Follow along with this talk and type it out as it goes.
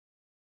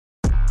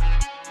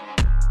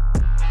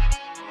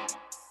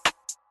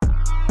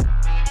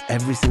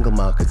every single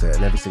marketer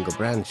and every single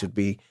brand should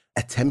be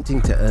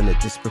attempting to earn a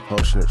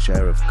disproportionate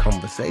share of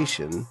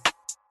conversation.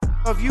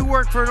 If you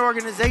work for an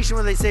organization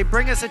where they say,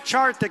 bring us a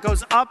chart that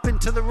goes up and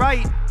to the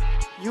right,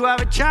 you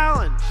have a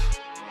challenge.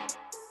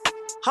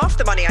 Half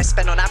the money I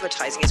spend on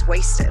advertising is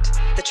wasted.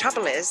 The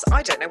trouble is,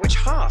 I don't know which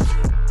half.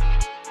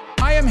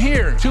 I am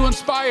here to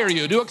inspire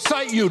you, to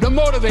excite you, to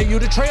motivate you,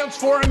 to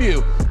transform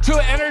you,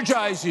 to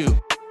energize you.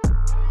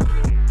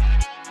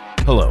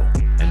 Hello,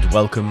 and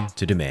welcome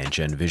to Demand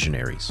Gen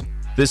Visionaries.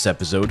 This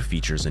episode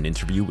features an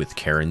interview with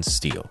Karen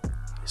Steele,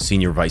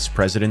 Senior Vice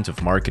President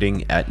of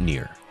Marketing at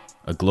Near,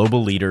 a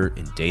global leader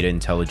in data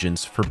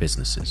intelligence for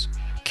businesses.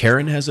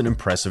 Karen has an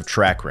impressive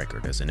track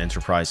record as an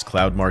enterprise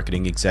cloud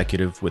marketing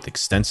executive with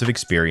extensive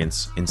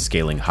experience in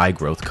scaling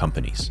high-growth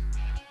companies.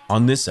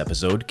 On this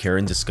episode,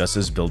 Karen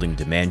discusses building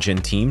demand gen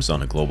teams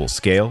on a global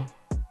scale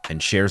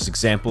and shares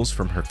examples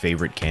from her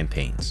favorite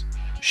campaigns.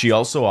 She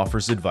also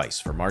offers advice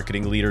for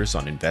marketing leaders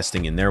on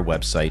investing in their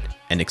website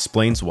and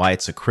explains why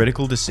it's a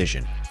critical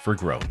decision for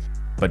growth.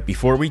 But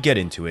before we get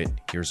into it,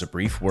 here's a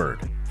brief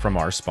word from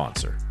our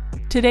sponsor.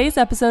 Today's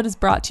episode is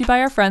brought to you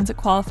by our friends at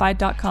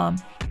Qualified.com.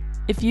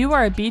 If you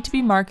are a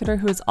B2B marketer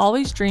who has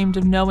always dreamed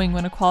of knowing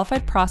when a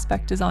qualified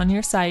prospect is on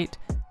your site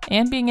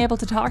and being able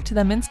to talk to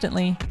them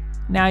instantly,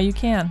 now you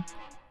can.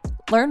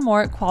 Learn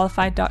more at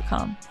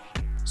Qualified.com.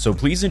 So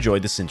please enjoy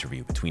this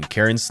interview between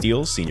Karen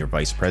Steele, Senior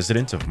Vice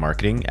President of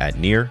Marketing at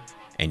Near,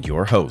 and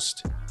your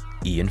host,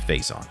 Ian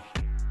Faison.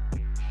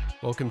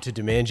 Welcome to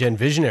Demand Gen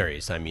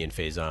Visionaries. I'm Ian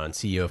Faison,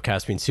 CEO of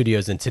Caspian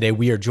Studios, and today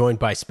we are joined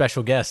by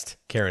special guest.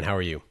 Karen, how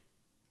are you?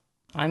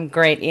 I'm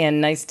great,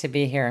 Ian. Nice to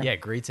be here. Yeah,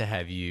 great to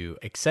have you.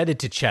 Excited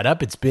to chat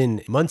up. It's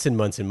been months and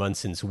months and months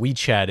since we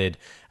chatted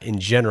in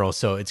general,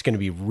 so it's going to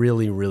be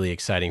really, really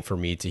exciting for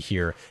me to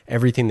hear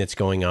everything that's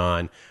going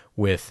on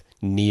with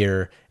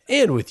Near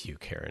and with you,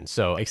 Karen.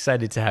 So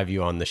excited to have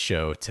you on the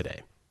show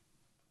today.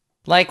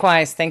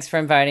 Likewise. Thanks for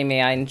inviting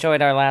me. I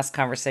enjoyed our last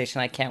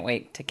conversation. I can't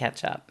wait to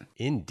catch up.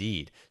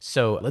 Indeed.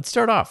 So let's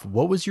start off.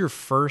 What was your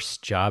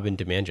first job in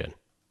demand gen?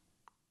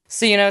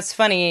 So, it's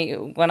funny.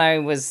 When I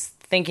was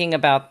thinking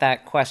about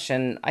that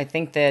question, I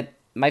think that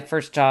my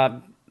first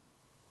job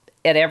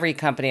at every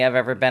company I've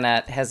ever been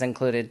at has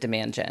included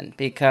demand gen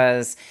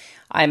because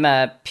I'm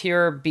a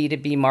pure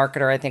B2B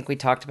marketer. I think we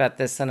talked about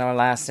this in our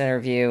last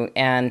interview.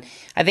 And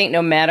I think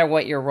no matter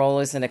what your role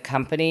is in a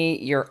company,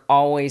 you're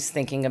always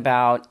thinking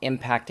about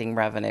impacting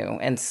revenue.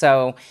 And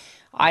so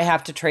I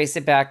have to trace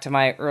it back to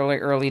my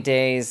early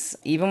days,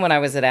 even when I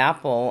was at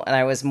Apple and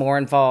I was more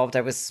involved.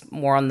 I was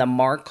more on the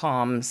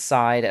Marcom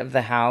side of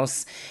the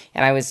house,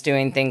 and I was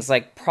doing things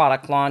like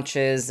product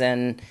launches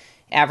and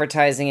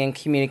advertising and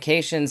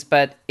communications,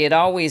 but it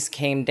always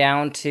came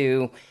down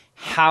to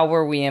how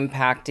were we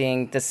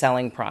impacting the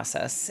selling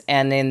process.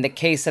 And in the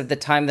case of the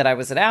time that I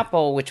was at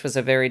Apple, which was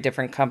a very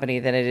different company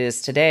than it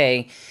is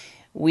today,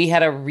 we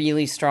had a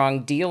really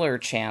strong dealer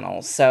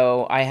channel.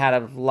 So I had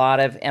a lot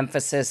of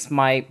emphasis,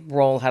 my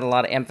role had a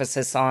lot of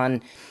emphasis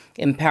on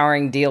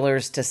empowering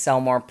dealers to sell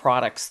more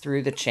products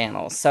through the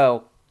channel.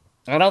 So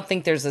I don't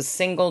think there's a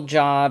single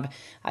job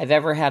I've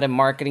ever had in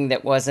marketing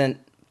that wasn't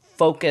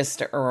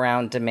focused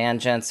around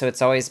demand gen. So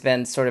it's always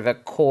been sort of a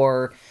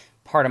core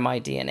part of my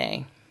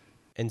DNA.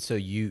 And so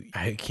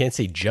I can't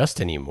say just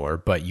anymore,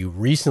 but you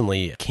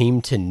recently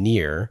came to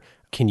Near.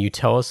 Can you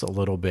tell us a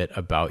little bit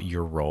about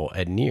your role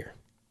at Near?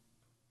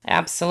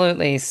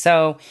 Absolutely.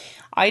 So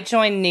I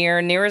joined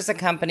Near. Near is a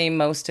company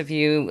most of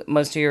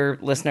your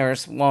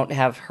listeners won't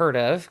have heard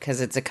of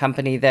because it's a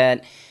company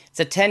it's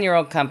a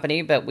 10-year-old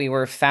company, but we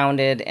were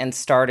founded and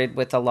started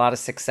with a lot of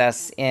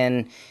success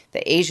in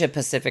the Asia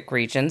Pacific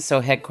region, so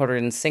headquartered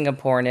in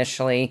Singapore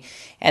initially,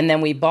 and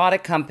then we bought a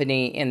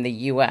company in the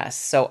US.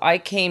 So I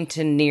came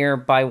to Near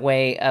by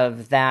way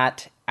of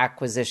that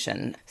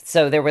acquisition.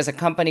 So there was a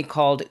company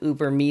called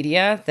Uber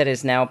Media that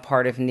is now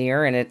part of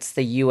Near, and it's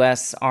the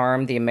US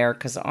arm, the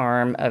Americas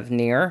arm of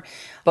Near.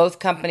 Both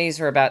companies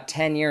are about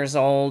 10 years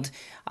old.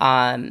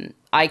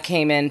 I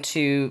came in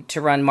to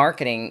run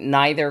marketing.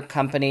 Neither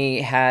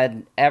company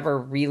had ever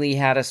really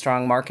had a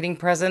strong marketing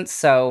presence.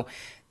 So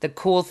the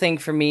cool thing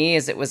for me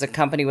is it was a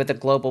company with a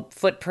global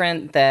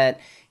footprint that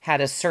had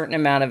a certain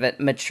amount of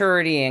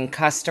maturity and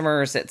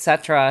customers, et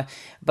cetera.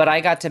 But I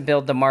got to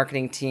build the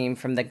marketing team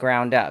from the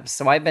ground up.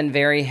 So I've been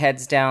very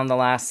heads down the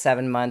last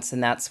 7 months,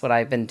 and that's what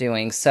I've been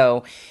doing.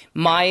 So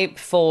my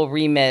full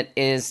remit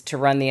is to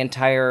run the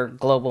entire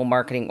global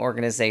marketing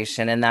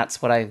organization, and that's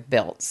what I've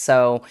built.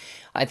 So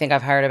I think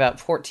I've hired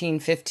about 14,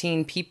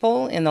 15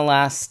 people in the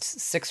last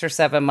 6 or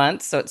 7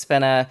 months. So it's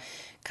been a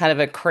kind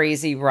of a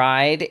crazy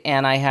ride.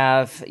 And I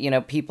have,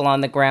 people on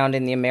the ground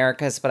in the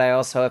Americas, but I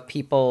also have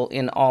people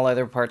in all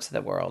other parts of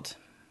the world.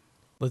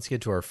 Let's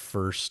get to our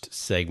first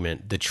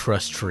segment, the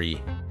trust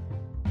tree.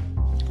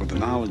 With the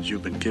knowledge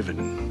you've been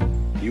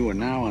given, you are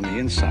now on the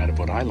inside of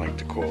what I like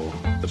to call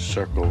the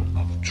circle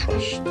of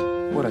trust.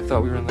 What, I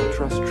thought we were in the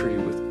trust tree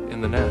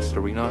in the nest,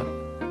 are we not?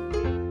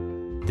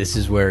 This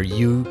is where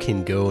you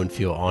can go and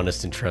feel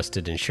honest and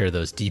trusted and share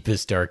those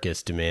deepest,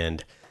 darkest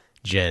demand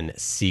gen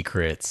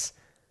secrets.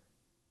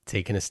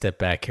 Taking a step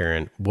back,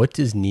 Karen, what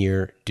does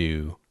Near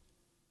do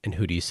and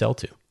who do you sell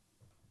to?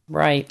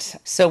 Right.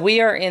 So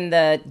we are in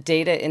the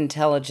data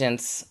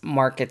intelligence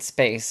market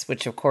space,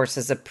 which of course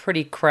is a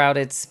pretty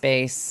crowded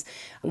space.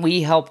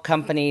 We help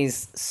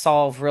companies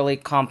solve really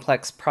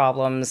complex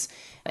problems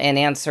and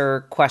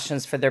answer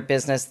questions for their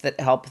business that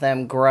help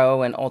them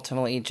grow and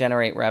ultimately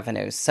generate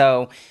revenue.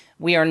 So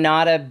we are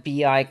not a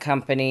BI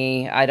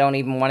company. I don't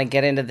even want to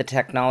get into the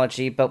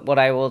technology, but what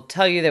I will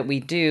tell you that we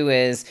do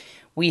is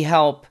we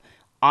help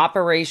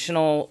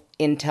operational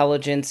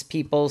intelligence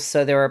people.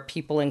 So there are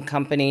people in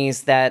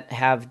companies that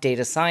have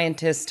data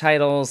scientist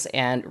titles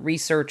and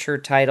researcher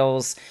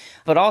titles,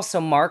 but also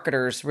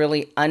marketers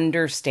really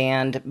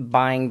understand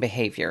buying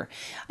behavior.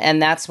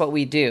 And that's what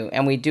we do.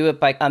 And we do it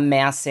by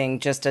amassing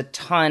just a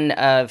ton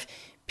of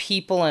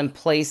people and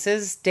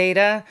places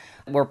data.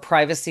 We're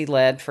privacy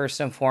led first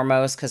and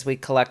foremost because we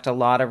collect a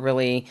lot of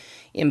really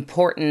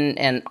important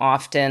and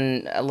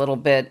often a little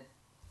bit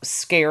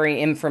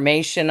scary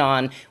information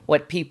on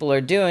what people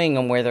are doing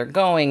and where they're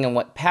going and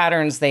what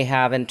patterns they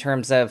have in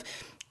terms of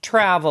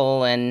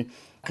travel and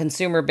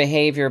consumer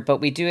behavior, but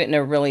we do it in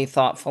a really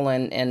thoughtful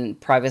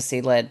and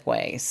privacy-led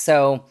way.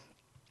 So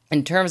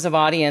in terms of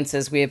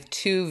audiences, we have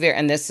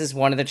and this is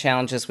one of the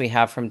challenges we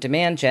have from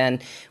Demand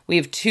Gen, we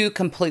have two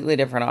completely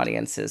different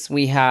audiences.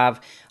 We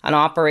have an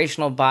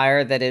operational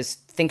buyer that is,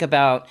 think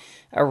about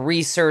a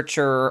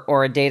researcher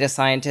or a data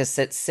scientist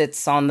that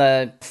sits on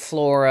the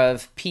floor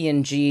of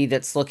P&G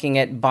that's looking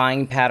at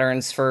buying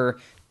patterns for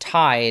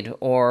Tide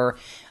or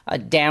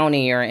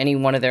Downy or any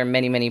one of their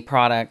many, many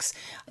products.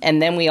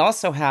 And then we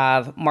also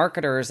have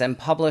marketers and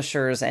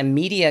publishers and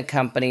media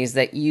companies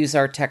that use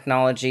our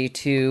technology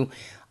to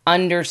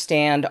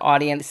understand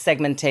audience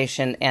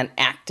segmentation and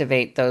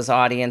activate those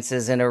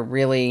audiences in a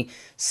really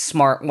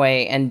smart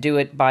way and do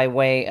it by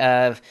way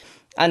of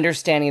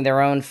understanding their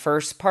own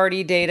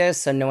first-party data,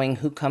 so knowing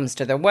who comes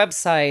to their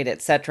website,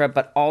 et cetera,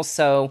 but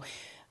also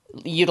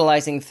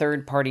utilizing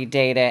third-party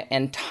data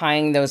and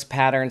tying those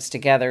patterns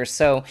together.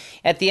 So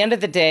at the end of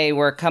the day,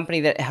 we're a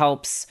company that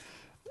helps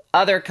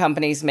other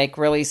companies make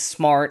really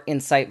smart,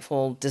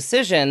 insightful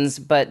decisions,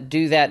 but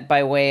do that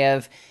by way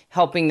of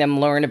helping them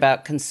learn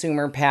about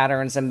consumer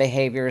patterns and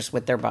behaviors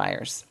with their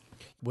buyers.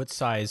 What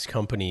size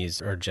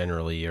companies are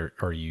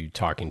you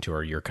talking to,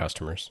 are your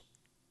customers?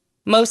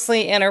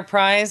 Mostly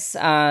enterprise.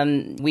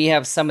 We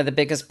have some of the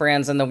biggest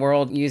brands in the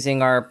world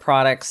using our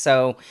products.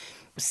 So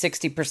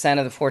 60%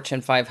 of the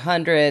Fortune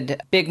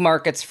 500. Big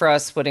markets for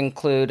us would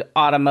include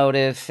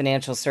automotive,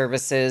 financial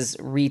services,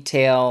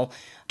 retail,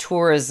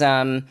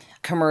 tourism,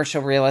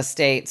 commercial real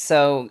estate.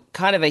 So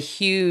kind of a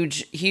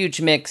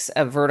huge mix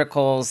of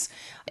verticals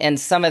and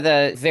some of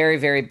the very,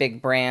 very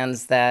big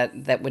brands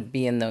that would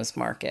be in those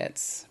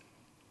markets.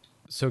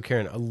 So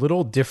Karen, a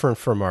little different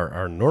from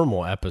our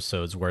normal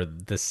episodes where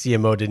the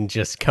CMO didn't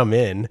just come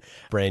in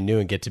brand new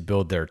and get to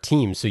build their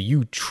team. So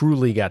you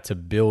truly got to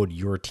build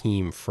your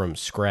team from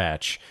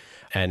scratch.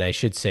 And I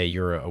should say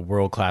you're a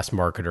world-class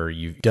marketer.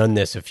 You've done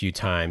this a few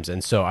times.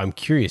 And so I'm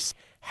curious,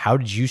 how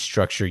did you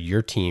structure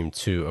your team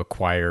to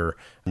acquire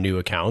new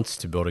accounts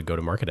to build a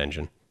go-to-market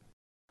engine?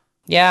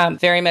 Yeah,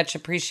 very much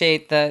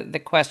appreciate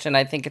the question.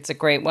 I think it's a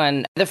great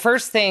one. The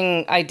first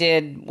thing I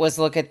did was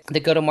look at the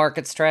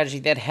go-to-market strategy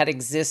that had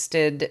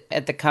existed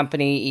at the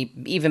company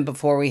even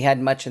before we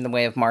had much in the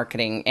way of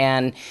marketing.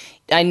 And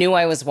I knew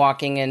I was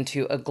walking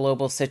into a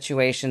global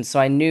situation, so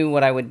I knew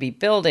what I would be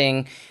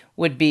building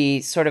would be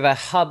sort of a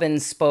hub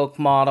and spoke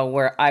model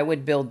where I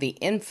would build the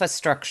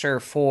infrastructure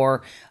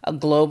for a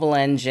global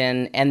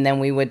engine, and then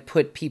we would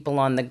put people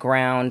on the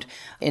ground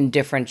in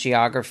different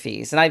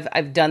geographies. And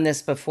I've done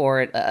this before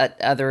at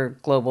other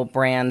global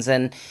brands,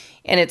 and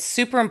it's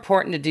super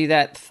important to do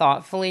that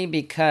thoughtfully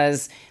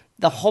because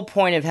the whole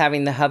point of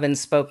having the hub and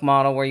spoke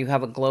model where you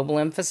have a global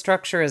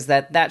infrastructure is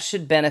that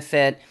should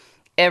benefit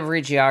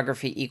every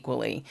geography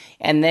equally.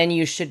 And then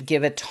you should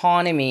give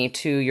autonomy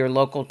to your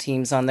local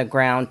teams on the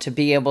ground to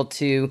be able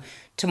to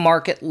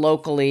market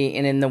locally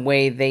and in the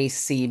way they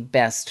see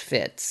best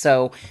fit.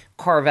 So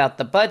carve out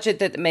the budget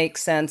that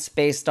makes sense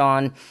based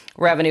on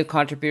revenue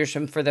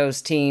contribution for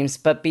those teams,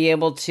 but be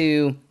able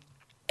to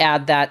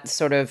add that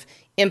sort of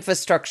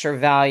infrastructure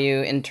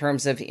value in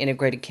terms of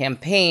integrated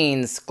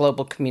campaigns,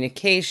 global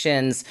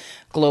communications,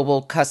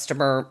 global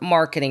customer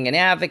marketing and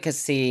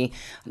advocacy,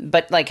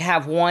 but like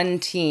have one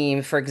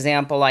team. For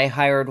example, I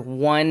hired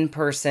one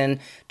person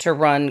to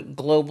run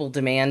global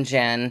demand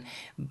gen,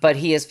 but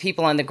he has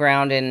people on the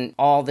ground in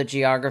all the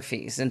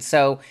geographies. And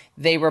so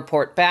they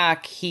report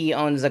back. He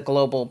owns a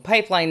global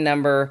pipeline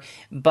number,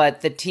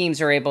 but the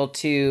teams are able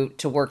to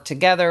work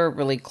together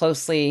really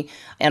closely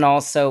and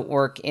also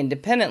work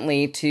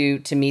independently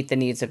to meet the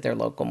needs of their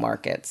local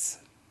markets.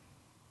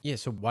 Yeah,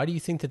 so why do you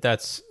think that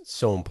that's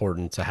so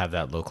important to have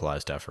that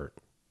localized effort?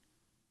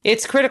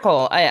 It's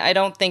critical. I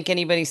don't think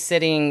anybody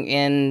sitting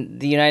in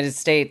the United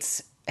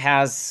States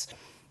has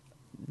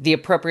the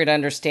appropriate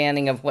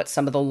understanding of what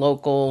some of the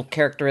local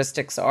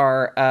characteristics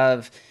are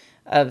of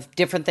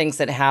different things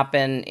that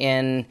happen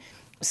in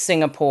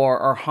Singapore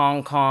or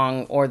Hong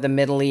Kong or the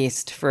Middle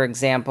East, for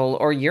example,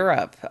 or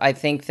Europe. I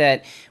think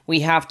that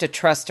we have to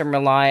trust and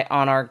rely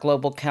on our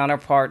global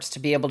counterparts to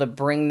be able to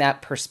bring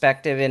that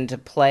perspective into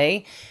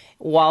play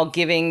while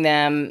giving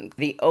them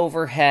the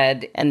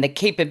overhead and the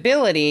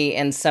capability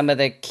and some of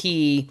the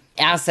key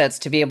assets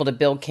to be able to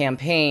build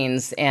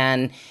campaigns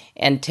and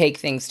take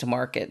things to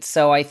market.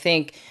 So I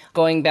think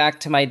going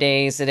back to my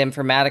days at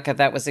Informatica,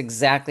 that was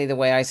exactly the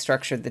way I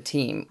structured the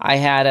team. I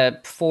had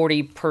a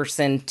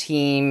 40-person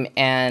team,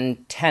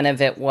 and 10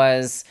 of it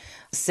was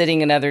sitting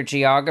in other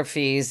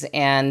geographies,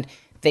 and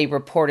they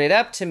reported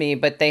up to me,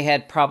 but they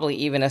had probably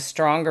even a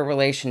stronger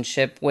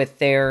relationship with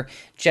their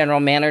general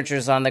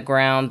managers on the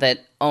ground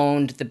that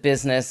owned the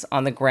business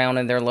on the ground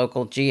in their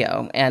local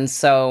geo. And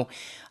so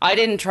I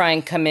didn't try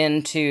and come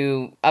in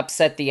to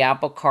upset the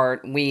apple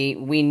cart. We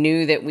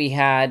knew that we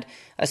had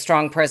a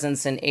strong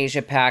presence in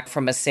Asia Pac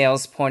from a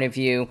sales point of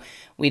view.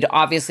 We'd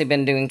obviously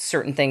been doing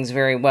certain things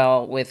very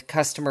well with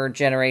customer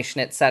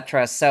generation, et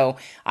cetera. So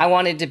I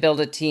wanted to build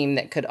a team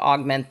that could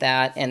augment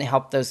that and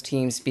help those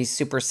teams be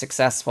super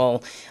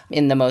successful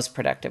in the most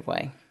productive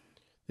way.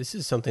 This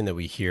is something that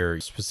we hear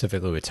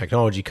specifically with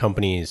technology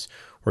companies,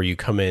 where you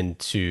come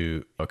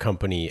into a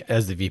company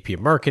as the VP of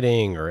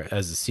marketing or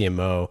as the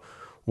CMO,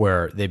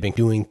 where they've been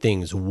doing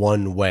things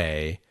one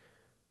way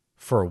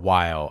for a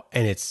while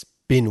and it's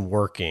been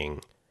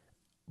working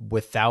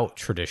without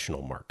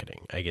traditional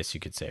marketing, I guess you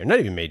could say, or not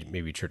even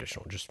maybe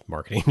traditional, just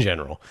marketing in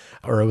general,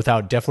 or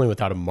definitely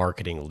without a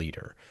marketing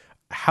leader.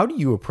 How do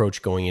you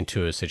approach going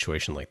into a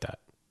situation like that?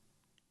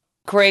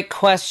 Great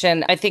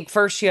question. I think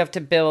first you have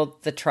to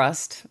build the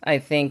trust. I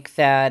think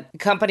that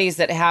companies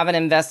that haven't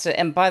invested,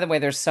 and by the way,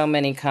 there's so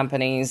many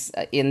companies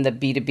in the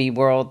B2B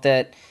world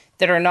that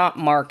are not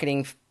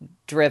marketing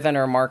driven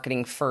or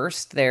marketing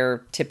first.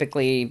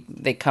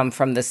 They come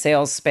from the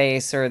sales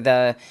space or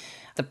the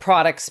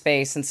product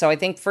space. And so I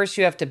think first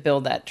you have to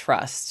build that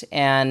trust,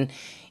 and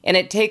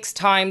it takes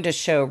time to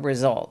show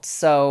results.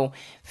 So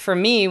for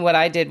me, what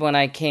I did when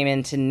I came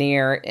into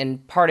Near,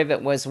 and part of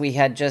it was we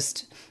had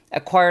just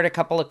acquired a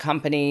couple of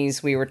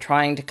companies. We were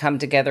trying to come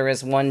together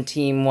as one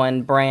team,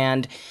 one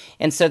brand.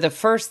 And so the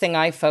first thing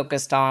I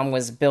focused on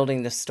was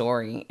building the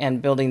story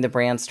and building the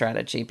brand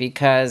strategy,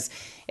 because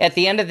at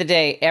the end of the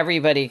day,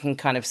 everybody can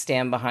kind of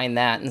stand behind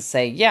that and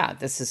say, yeah,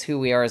 this is who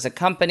we are as a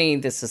company.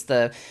 This is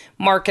the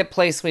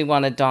marketplace we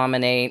want to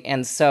dominate.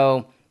 And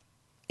so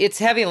it's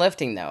heavy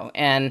lifting, though.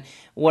 And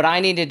what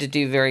I needed to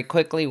do very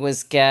quickly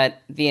was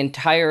get the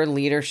entire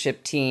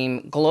leadership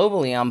team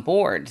globally on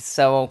board.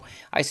 So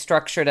I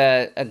structured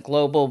a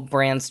global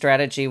brand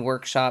strategy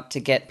workshop to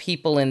get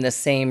people in the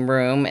same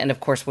room. And of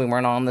course, we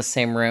weren't all in the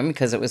same room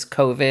because it was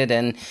COVID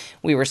and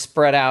we were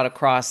spread out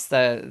across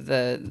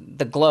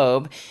the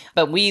globe.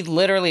 But we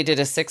literally did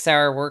a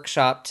 6-hour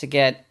workshop to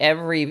get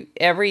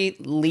every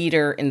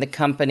leader in the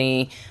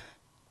company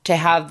to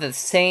have the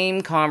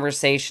same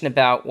conversation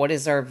about what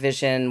is our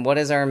vision, what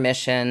is our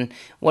mission,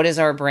 what is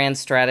our brand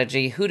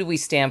strategy, who do we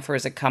stand for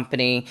as a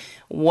company,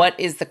 what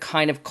is the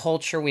kind of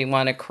culture we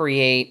want to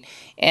create,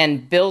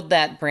 and build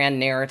that brand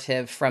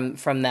narrative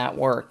from that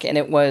work. And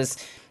it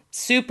was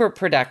super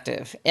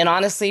productive, and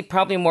honestly,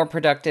 probably more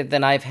productive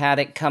than I've had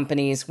at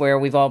companies where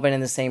we've all been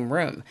in the same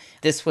room.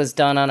 This was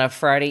done on a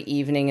Friday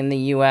evening in the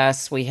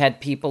US. We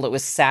had people, it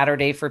was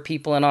Saturday for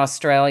people in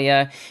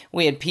Australia.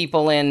 We had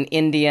people in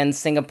India and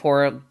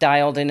Singapore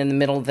dialed in the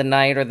middle of the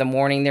night or the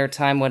morning their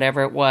time,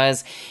 whatever it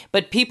was.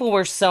 But people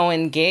were so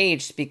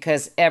engaged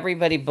because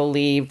everybody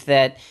believed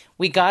that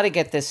we got to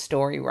get this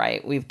story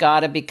right. We've got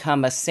to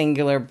become a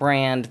singular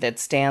brand that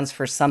stands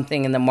for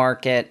something in the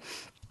market.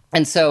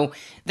 And so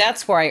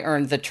that's where I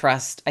earned the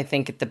trust, I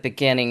think, at the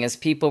beginning, as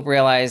people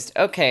realized,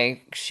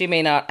 okay, she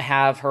may not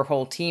have her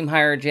whole team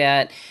hired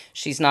yet.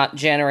 She's not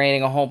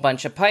generating a whole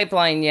bunch of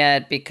pipeline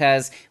yet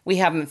because we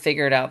haven't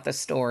figured out the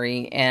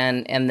story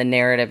and the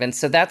narrative. And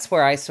so that's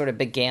where I sort of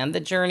began the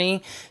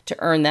journey to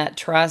earn that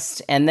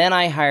trust. And then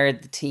I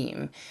hired the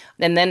team.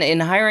 And then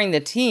in hiring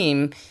the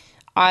team,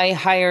 I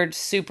hired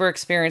super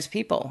experienced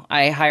people.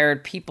 I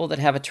hired people that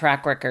have a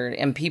track record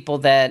and people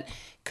that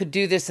could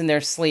do this in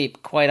their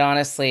sleep, quite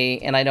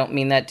honestly, and I don't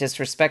mean that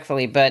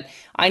disrespectfully, but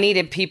I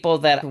needed people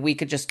that we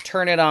could just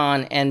turn it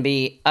on and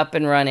be up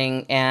and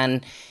running,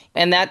 and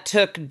that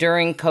took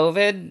during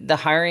COVID. The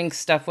hiring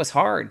stuff was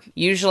hard.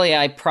 Usually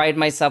I pride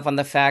myself on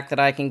the fact that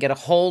I can get a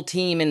whole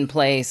team in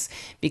place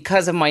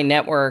because of my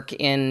network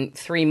in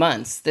 3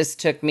 months. This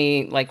took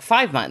me like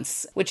 5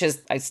 months, which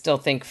is, I still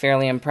think,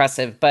 fairly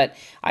impressive. But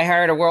I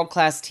hired a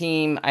world-class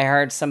team. I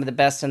hired some of the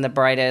best and the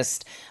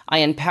brightest. I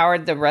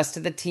empowered the rest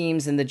of the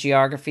teams in the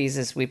geographies,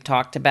 as we've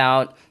talked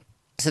about,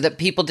 so that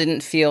people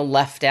didn't feel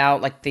left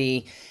out, like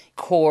the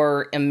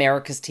core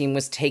Americas team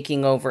was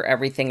taking over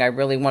everything. I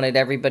really wanted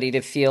everybody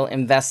to feel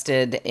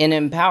invested and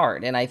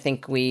empowered. And I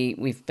think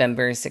we've been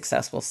very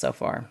successful so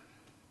far.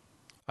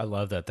 I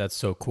love that. That's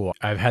so cool.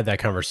 I've had that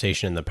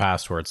conversation in the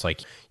past where it's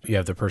like you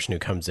have the person who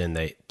comes in,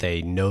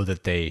 they know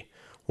that they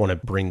want to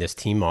bring this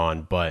team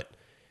on, but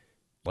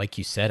like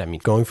you said, I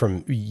mean, going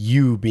from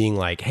you being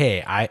like,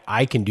 hey,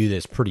 I can do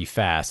this pretty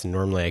fast, and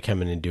normally I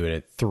come in and do it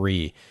at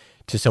 3,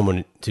 to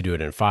someone to do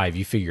it in 5,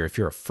 you figure if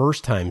you're a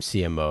first-time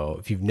CMO,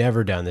 if you've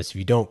never done this, if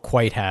you don't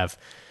quite have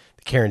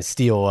the Karen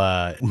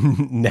Steele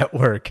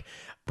network,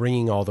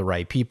 bringing all the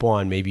right people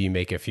on, maybe you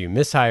make a few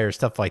mishires,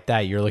 stuff like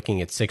that, you're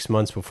looking at 6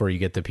 months before you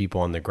get the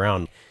people on the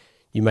ground.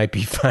 You might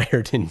be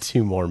fired in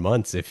 2 more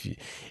months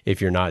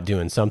if you're not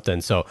doing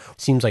something. So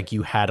it seems like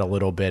you had a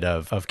little bit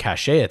of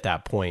cachet at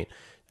that point,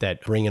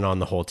 that bringing on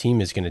the whole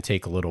team is going to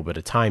take a little bit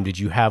of time. Did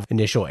you have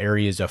initial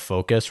areas of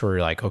focus where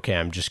you're like, okay,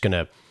 I'm just going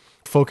to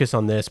focus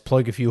on this,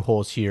 plug a few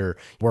holes here,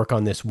 work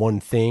on this one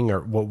thing? Or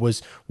what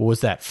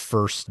was that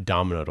first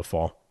domino to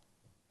fall?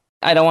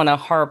 I don't want to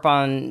harp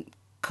on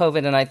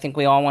COVID, and I think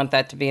we all want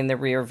that to be in the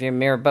rearview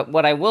mirror. But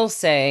what I will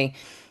say,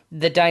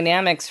 the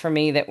dynamics for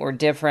me that were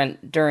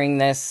different during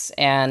this,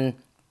 and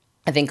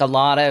I think a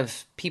lot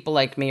of people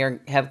like me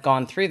have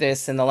gone through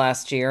this in the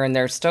last year, and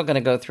they're still going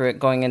to go through it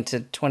going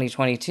into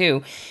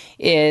 2022,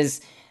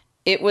 is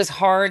it was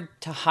hard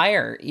to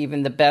hire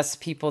even the best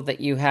people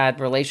that you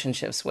had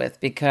relationships with,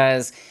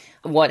 because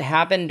what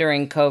happened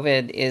during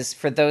COVID is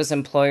for those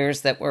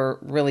employers that were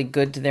really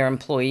good to their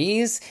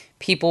employees,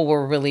 people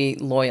were really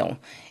loyal,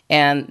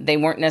 and they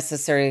weren't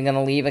necessarily going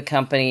to leave a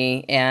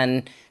company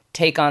and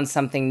take on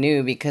something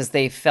new because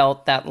they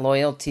felt that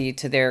loyalty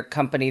to their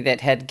company that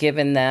had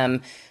given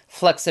them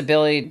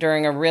flexibility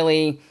during a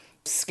really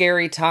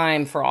scary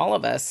time for all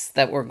of us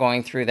that were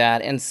going through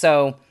that. And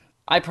so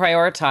I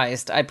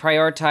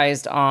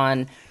prioritized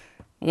on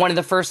one of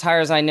the first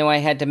hires I knew I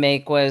had to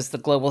make was the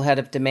global head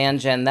of demand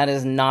gen. That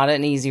is not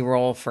an easy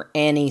role for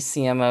any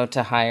CMO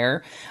to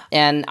hire.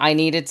 And I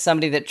needed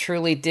somebody that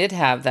truly did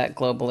have that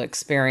global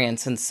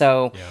experience. And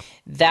so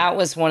that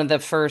was one of the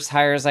first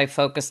hires I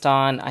focused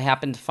on. I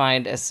happened to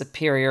find a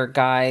superior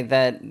guy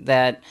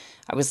that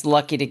I was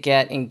lucky to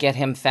get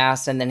him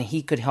fast, and then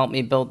he could help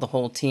me build the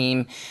whole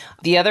team.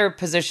 The other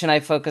position I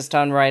focused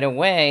on right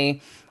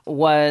away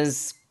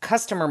was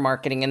customer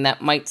marketing, and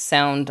that might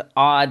sound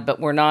odd, but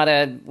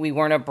we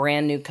weren't a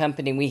brand new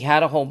company. We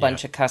had a whole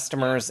bunch of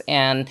customers,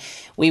 and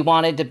we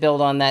wanted to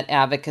build on that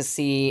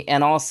advocacy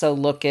and also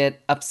look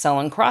at upsell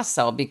and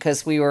cross-sell,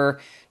 because we were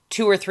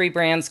 2 or 3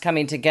 brands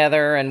coming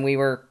together and we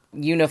were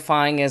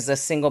unifying as a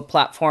single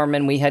platform,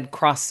 and we had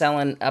cross-sell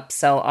and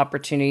upsell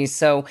opportunities.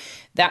 So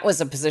that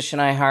was a position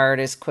I hired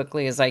as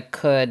quickly as I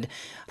could.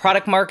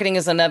 Product marketing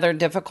is another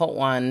difficult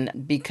one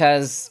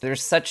because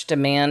there's such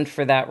demand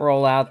for that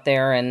role out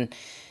there, and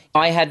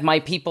I had my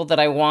people that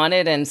I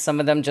wanted, and some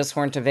of them just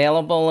weren't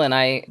available, and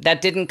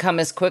that didn't come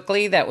as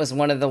quickly. That was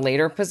one of the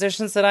later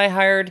positions that I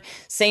hired.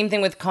 Same thing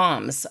with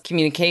comms,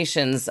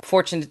 communications.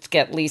 Fortunate to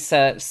get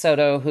Lisa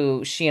Soto,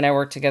 who she and I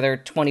worked together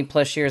 20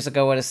 plus years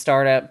ago at a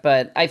startup,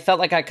 but I felt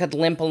like I could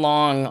limp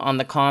along on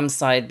the comms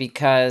side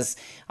because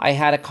I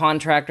had a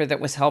contractor that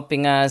was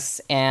helping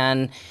us,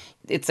 and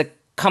it's a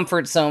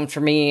comfort zone for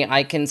me.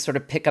 I can sort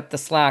of pick up the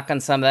slack on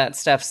some of that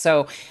stuff.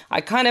 So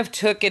I kind of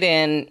took it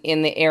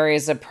in the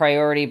areas of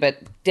priority, but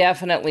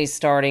definitely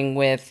starting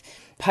with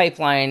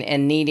pipeline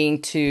and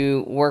needing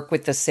to work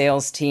with the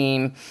sales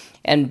team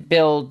and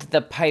build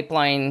the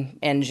pipeline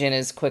engine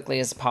as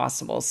quickly as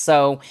possible.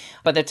 So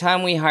by the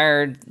time we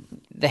hired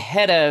the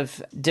head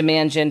of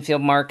demand gen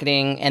field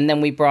marketing, and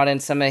then we brought in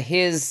some of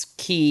his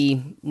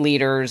key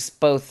leaders,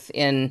 both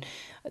in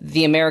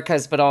the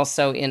Americas, but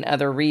also in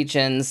other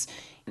regions,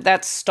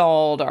 that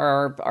stalled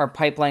our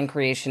pipeline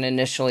creation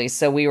initially.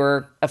 So we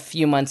were a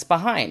few months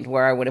behind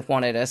where I would have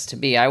wanted us to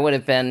be. I would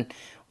have been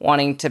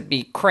wanting to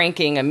be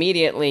cranking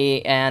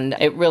immediately, and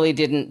it really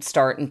didn't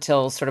start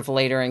until sort of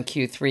later in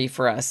Q3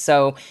 for us.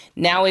 So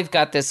now we've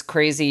got this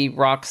crazy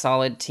rock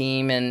solid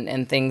team,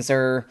 and things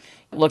are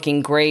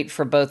looking great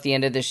for both the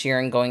end of this year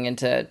and going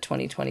into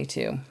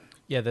 2022.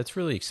 Yeah, that's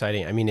really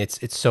exciting. I mean,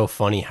 it's so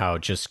funny how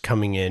just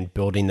coming in,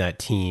 building that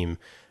team,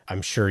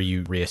 I'm sure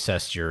you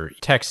reassessed your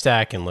tech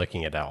stack and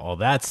looking at all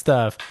that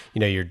stuff. You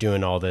know, you're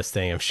doing all this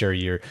thing. I'm sure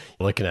you're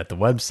looking at the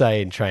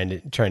website and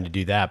trying to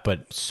do that.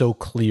 But so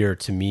clear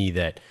to me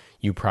that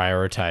you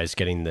prioritize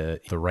getting the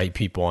right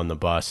people on the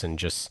bus and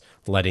just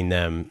letting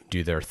them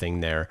do their thing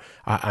there.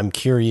 I'm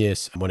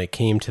curious, when it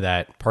came to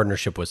that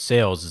partnership with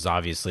sales is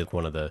obviously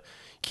one of the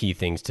key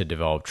things to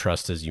develop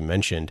trust, as you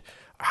mentioned.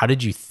 How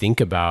did you think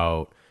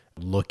about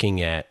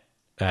looking at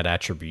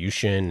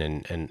attribution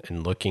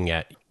and looking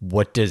at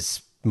what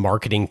does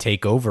marketing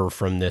take over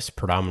from this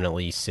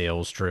predominantly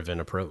sales-driven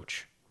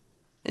approach?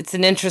 It's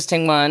an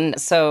interesting one.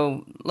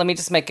 So let me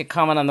just make a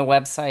comment on the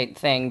website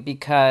thing,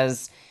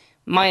 because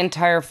my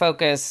entire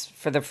focus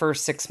for the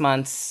first 6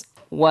 months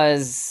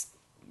was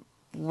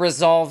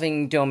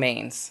resolving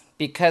domains.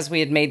 Because we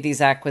had made these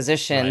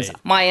acquisitions, Right.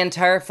 My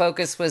entire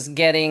focus was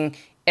getting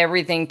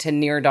everything to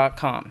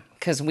near.com.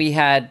 Because we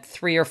had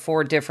 3 or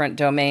 4 different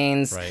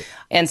domains. Right.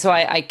 And so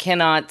I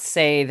cannot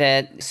say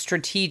that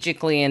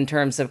strategically in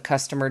terms of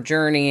customer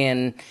journey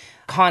and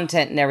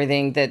content and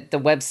everything, that the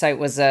website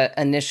was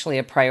initially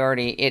a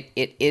priority.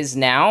 It is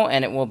now,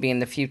 and it will be in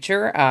the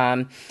future.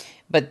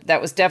 But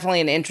that was definitely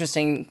an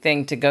interesting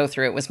thing to go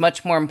through. It was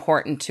much more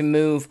important to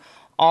move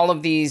all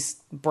of these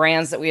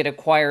brands that we had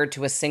acquired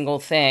to a single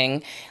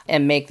thing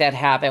and make that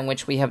happen,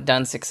 which we have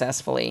done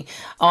successfully.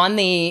 On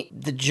the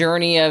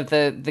journey of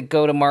the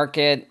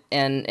go-to-market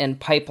and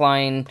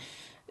pipeline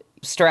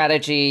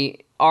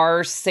strategy,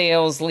 our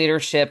sales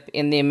leadership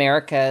in the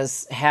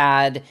Americas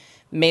had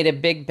made a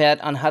big bet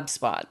on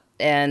HubSpot.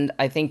 And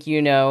I think,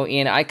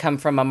 Ian, I come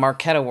from a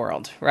Marketo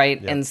world,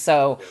 right? Yep. And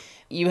so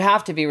you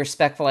have to be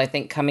respectful, I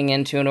think, coming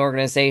into an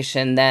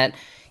organization that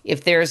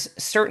if there's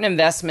certain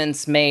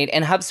investments made,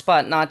 and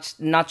HubSpot,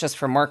 not just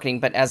for marketing,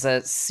 but as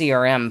a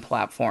CRM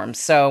platform.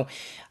 So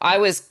I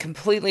was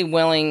completely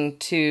willing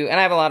to, and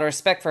I have a lot of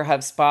respect for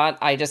HubSpot.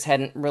 I just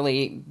hadn't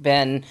really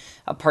been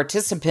a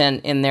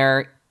participant in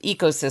their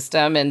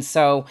ecosystem. And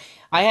so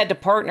I had to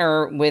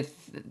partner with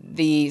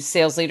the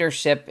sales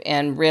leadership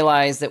and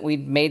realize that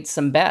we'd made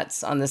some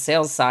bets on the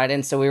sales side.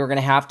 And so we were going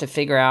to have to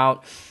figure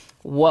out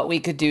what we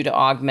could do to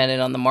augment it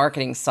on the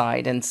marketing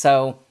side. And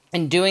so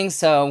in doing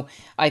so,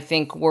 I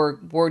think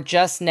we're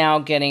just now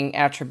getting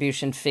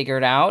attribution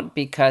figured out,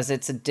 because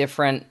it's a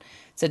different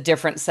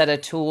set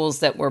of tools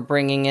that we're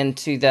bringing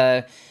into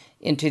the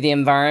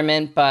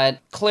environment. But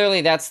clearly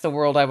that's the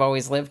world I've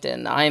always lived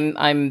in.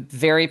 I'm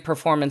very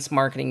performance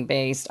marketing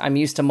based. I'm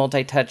used to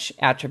multi-touch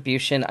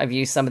attribution. I've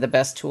used some of the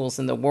best tools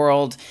in the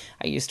world.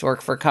 I used to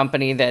work for a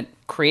company that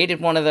created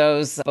one of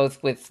those,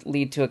 both with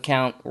lead to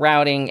account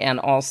routing and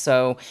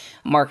also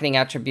marketing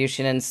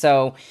attribution. And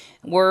so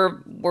we're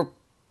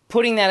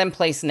putting that in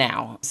place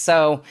now.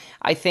 So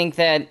I think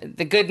that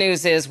the good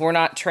news is we're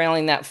not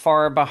trailing that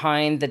far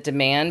behind the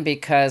demand,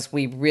 because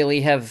we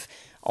really have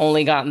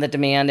only gotten the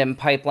demand and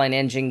pipeline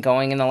engine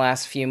going in the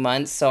last few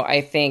months. So I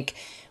think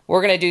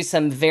we're going to do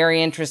some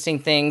very interesting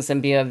things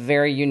and be a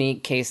very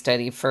unique case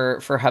study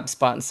for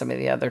HubSpot and some of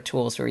the other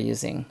tools we're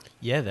using.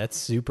 Yeah, that's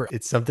super.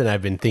 It's something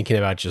I've been thinking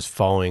about, just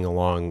following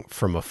along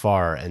from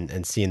afar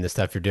and seeing the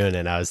stuff you're doing.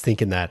 And I was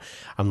thinking that,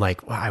 I'm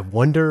like, well, I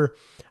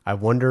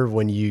wonder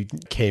when you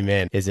came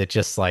in, is it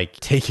just like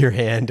take your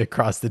hand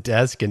across the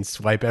desk and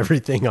swipe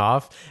everything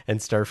off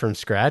and start from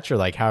scratch? Or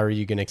like, how are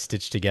you going to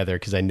stitch together?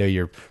 Because I know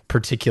you're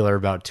particular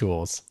about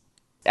tools.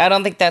 I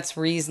don't think that's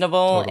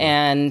reasonable.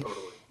 Totally.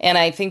 And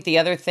I think the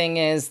other thing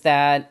is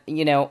that,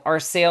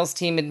 our sales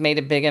team had made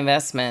a big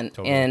investment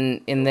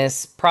in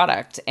this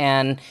product,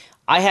 and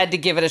I had to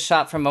give it a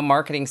shot from a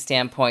marketing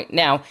standpoint.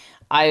 Now,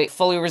 I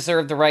fully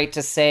reserve the right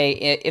to say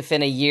if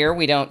in a year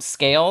we don't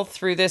scale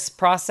through this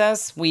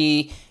process,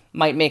 we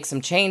might make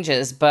some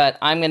changes, but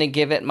I'm going to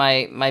give it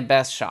my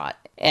best shot.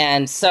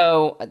 And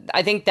so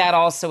I think that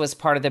also is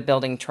part of the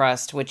building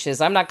trust, which is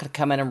I'm not going to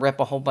come in and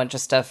rip a whole bunch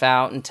of stuff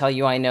out and tell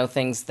you I know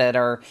things that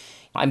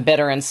I'm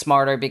better and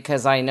smarter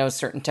because I know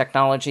certain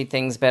technology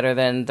things better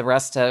than the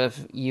rest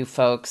of you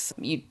folks.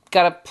 You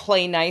got to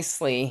play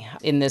nicely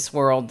in this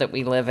world that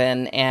we live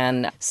in.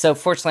 And so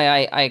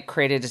fortunately, I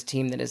created a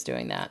team that is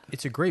doing that.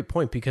 It's a great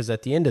point, because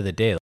at the end of the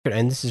day,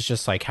 and this is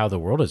just like how the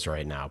world is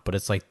right now, but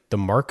it's like the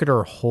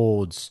marketer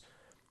holds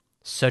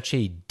such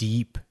a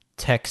deep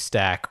tech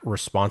stack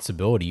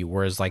responsibility,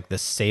 whereas like the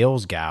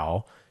sales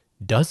gal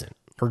doesn't.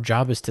 Her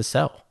job is to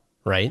sell,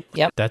 right?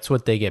 Yep. That's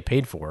what they get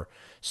paid for.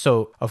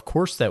 So of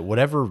course that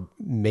whatever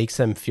makes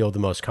them feel the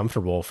most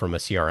comfortable from a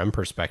CRM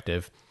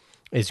perspective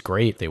is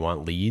great. They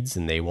want leads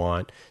and they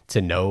want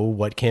to know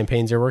what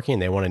campaigns are working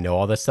and they want to know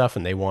all this stuff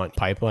and they want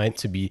pipeline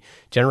to be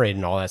generated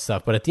and all that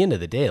stuff. But at the end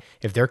of the day,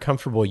 if they're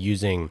comfortable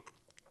using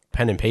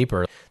pen and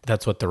paper,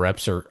 that's what the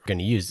reps are going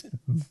to use.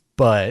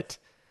 But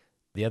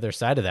the other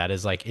side of that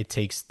is like, it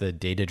takes the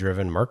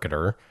data-driven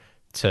marketer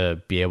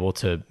to be able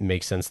to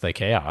make sense of the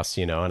chaos,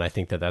 and I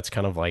think that that's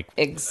kind of like...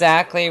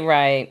 Exactly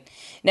right.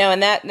 No,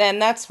 and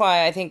that's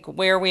why I think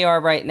where we are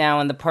right now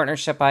and the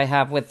partnership I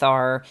have with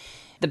the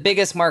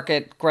biggest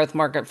growth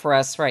market for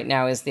us right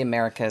now is the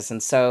Americas.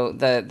 And so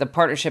the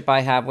partnership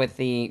I have with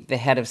the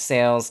head of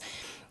sales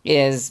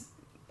is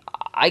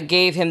I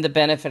gave him the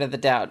benefit of the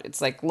doubt.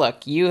 It's like,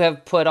 look, you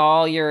have put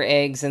all your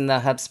eggs in the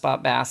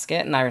HubSpot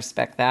basket, and I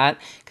respect that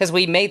because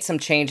we made some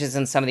changes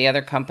in some of the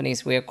other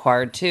companies we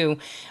acquired too.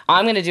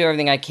 I'm going to do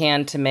everything I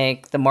can to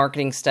make the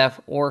marketing stuff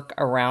work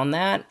around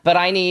that, but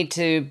I need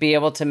to be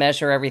able to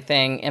measure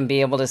everything and be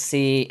able to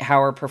see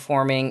how we're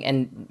performing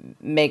and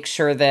make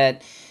sure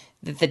that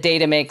the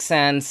data makes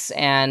sense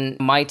and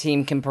my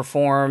team can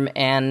perform.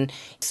 And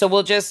so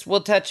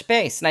we'll touch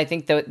base. And I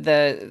think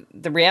the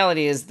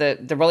reality is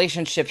that the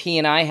relationship he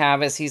and I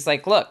have is he's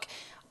like, look,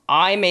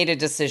 I made a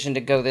decision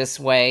to go this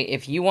way.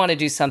 If you want to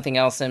do something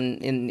else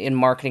in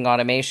marketing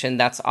automation,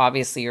 that's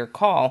obviously your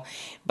call.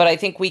 But I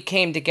think we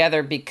came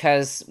together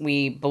because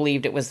we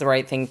believed it was the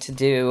right thing to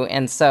do.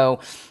 And so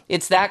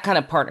it's that kind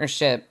of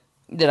partnership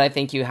that I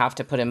think you have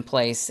to put in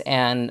place.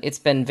 And it's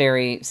been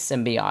very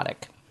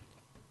symbiotic.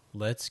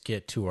 Let's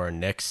get to our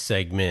next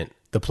segment,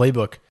 the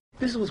playbook.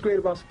 This is what's great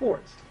about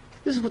sports.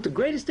 This is what the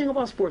greatest thing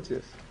about sports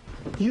is.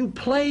 You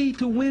play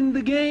to win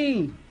the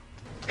game.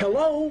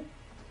 Hello?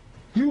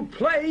 You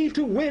play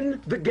to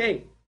win the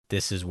game.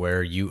 This is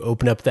where you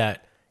open up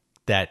that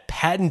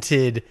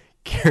patented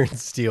Karen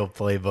Steele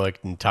playbook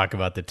and talk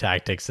about the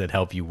tactics that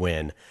help you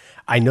win.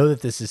 I know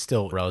that this is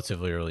still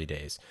relatively early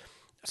days.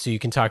 So you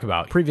can talk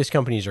about previous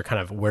companies are kind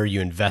of where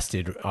you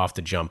invested off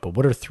the jump, but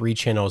what are 3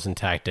 channels and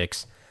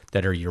tactics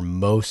that are your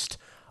most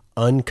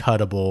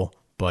uncuttable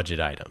budget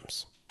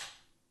items?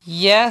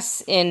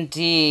 Yes,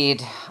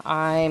 indeed.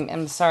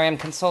 I'm sorry, I'm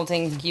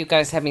consulting. You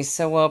guys have me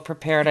so well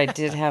prepared. I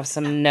did have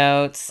some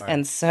notes.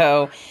 And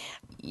so,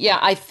 yeah,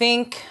 I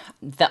think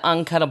the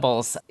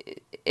uncuttables,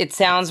 it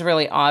sounds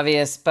really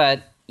obvious,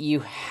 but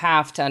you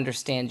have to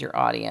understand your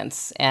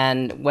audience.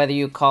 And whether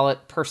you call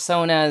it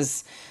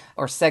personas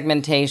or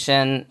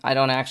segmentation, I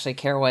don't actually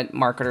care what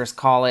marketers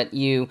call it.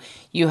 You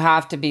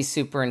have to be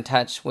super in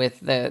touch with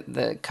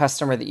the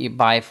customer that you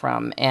buy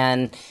from.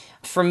 And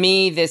for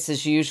me, this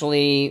is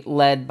usually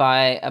led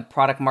by a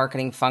product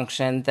marketing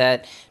function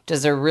that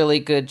does a really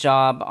good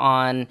job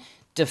on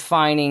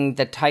defining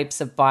the types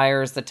of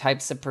buyers, the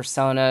types of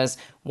personas,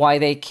 why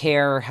they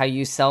care, how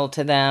you sell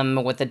to them,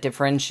 what the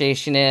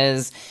differentiation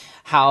is,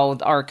 how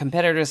our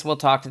competitors will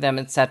talk to them,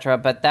 etc.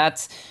 But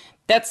that's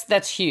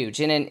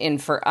huge.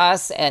 And for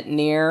us at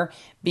Near,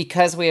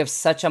 because we have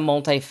such a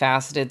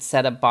multifaceted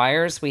set of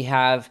buyers, we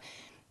have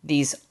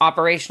these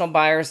operational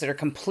buyers that are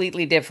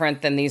completely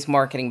different than these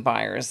marketing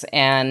buyers.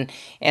 And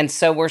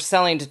so we're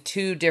selling to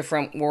 2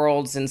 different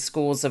worlds and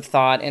schools of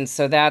thought. And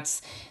so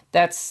that's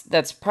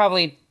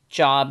probably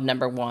job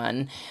number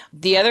 1.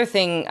 The other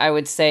thing I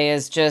would say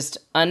is just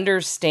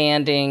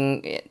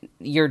understanding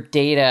your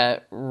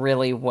data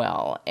really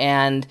well.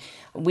 And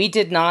we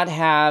did not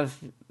have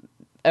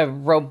a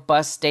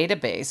robust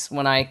database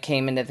when I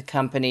came into the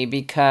company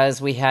because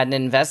we hadn't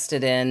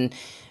invested in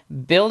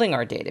building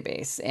our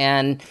database.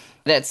 And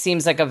that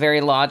seems like a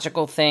very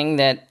logical thing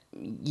that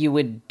you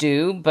would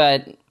do,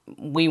 but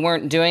we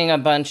weren't doing a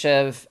bunch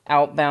of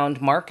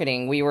outbound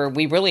marketing. We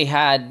really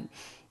had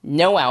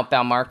no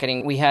outbound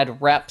marketing. We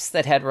had reps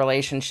that had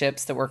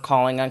relationships that were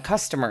calling on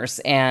customers,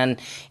 and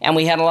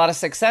we had a lot of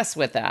success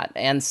with that.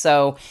 And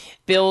so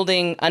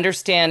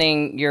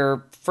understanding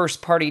your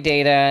first party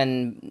data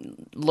and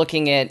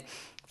looking at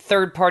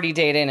third party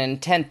data and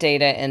intent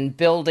data and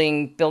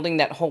building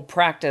that whole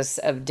practice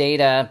of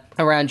data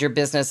around your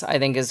business, I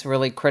think is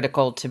really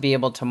critical to be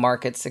able to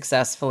market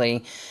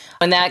successfully.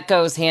 And that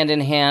goes hand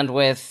in hand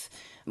with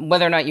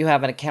whether or not you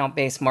have an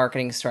account-based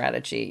marketing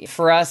strategy.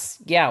 For us,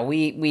 yeah,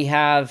 we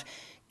have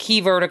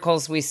key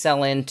verticals we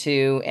sell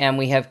into, and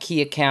we have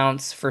key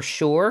accounts for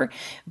sure.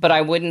 But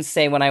I wouldn't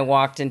say when I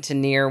walked into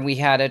Near, we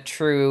had a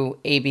true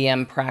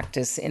ABM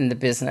practice in the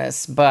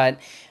business. But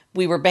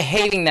we were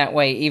behaving that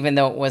way, even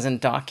though it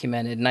wasn't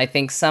documented. And I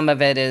think some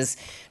of it is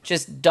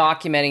just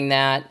documenting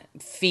that,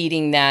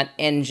 feeding that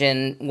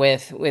engine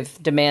with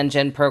demand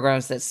gen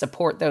programs that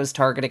support those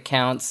target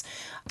accounts.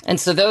 And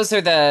so those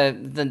are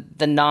the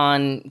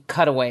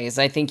non-cutaways.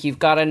 I think you've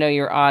got to know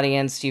your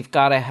audience. You've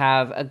got to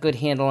have a good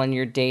handle on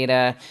your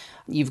data.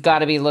 You've got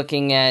to be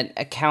looking at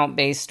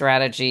account-based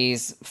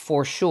strategies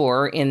for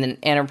sure in the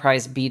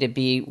enterprise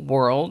B2B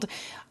world.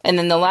 And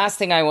then the last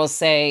thing I will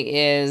say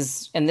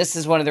is, and this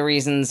is one of the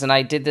reasons, and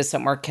I did this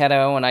at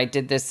Marketo, and I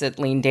did this at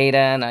Lean Data,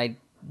 and I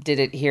did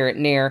it here at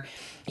Near,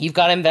 you've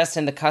got to invest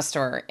in the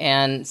customer.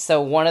 And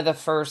so one of the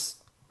first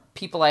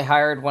people I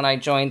hired when I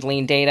joined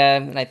Lean Data,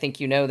 and I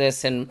think you know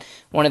this, and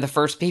one of the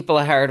first people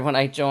I hired when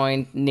I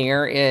joined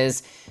Near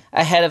is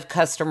a head of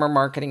customer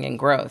marketing and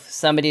growth,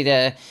 somebody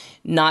to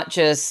not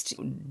just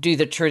do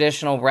the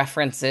traditional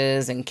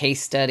references and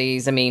case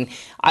studies. I mean,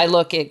 I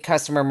look at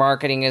customer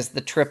marketing as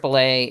the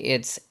AAA.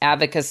 It's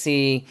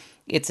advocacy,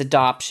 it's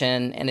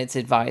adoption, and it's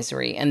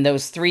advisory. And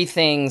those 3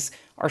 things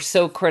are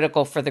so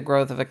critical for the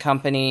growth of a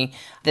company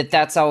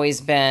that's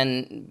always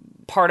been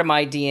part of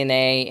my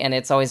DNA, and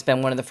it's always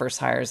been one of the first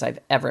hires I've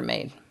ever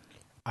made.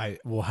 I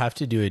will have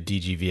to do a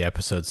DGV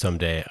episode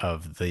someday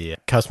of the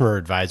customer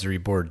advisory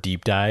board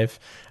deep dive.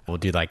 We'll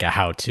do like a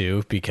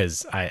how-to,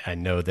 because I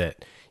know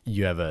that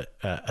you have a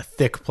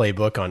thick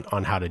playbook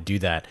on how to do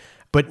that.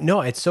 But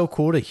no, it's so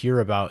cool to hear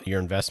about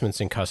your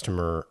investments in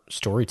customer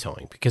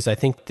storytelling, because I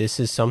think this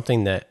is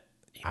something that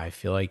I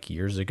feel like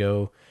years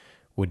ago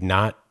would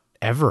not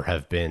ever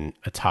have been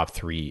a top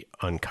 3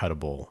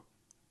 uncuttable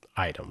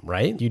item,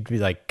 right? You'd be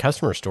like,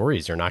 customer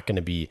stories are not going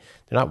to be,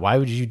 they're not, why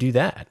would you do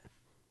that?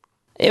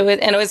 It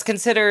was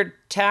considered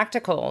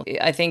tactical.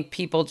 I think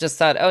people just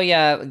thought, oh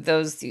yeah,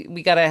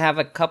 we got to have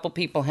a couple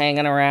people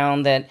hanging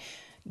around that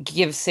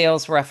give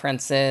sales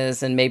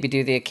references and maybe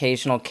do the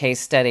occasional case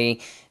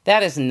study.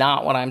 That is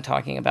not what I'm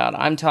talking about.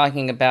 I'm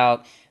talking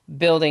about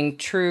building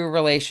true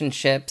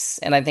relationships.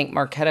 And I think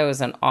Marketo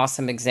is an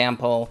awesome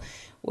example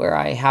where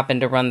I happen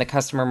to run the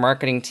customer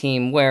marketing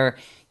team, where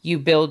you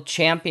build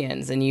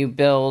champions and you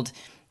build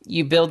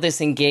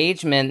this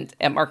engagement.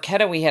 At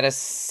Marketo, we had a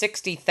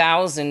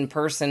 60,000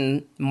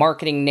 person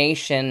marketing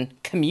nation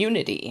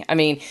community. I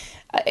mean,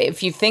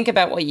 if you think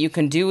about what you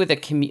can do with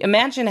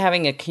imagine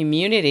having a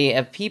community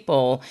of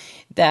people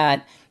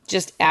that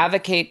just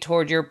advocate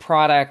toward your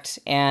product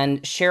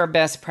and share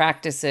best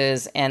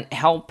practices and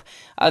help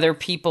other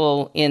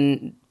people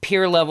in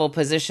peer level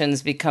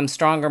positions become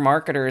stronger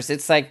marketers.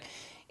 It's like,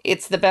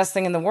 it's the best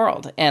thing in the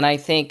world. And I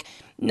think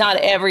not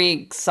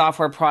every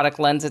software product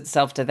lends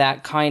itself to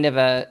that kind of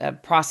a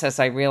process,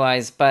 I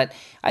realize. But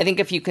I think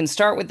if you can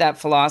start with that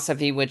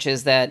philosophy, which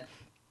is that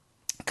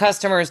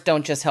customers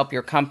don't just help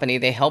your company,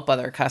 they help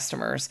other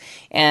customers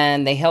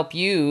and they help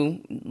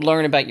you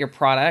learn about your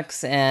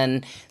products.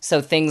 And so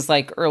things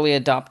like early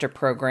adopter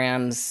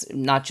programs,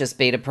 not just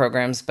beta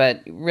programs,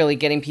 but really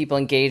getting people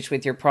engaged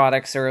with your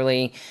products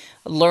early,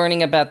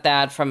 learning about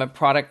that from a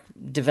product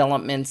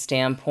development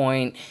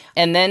standpoint,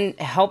 and then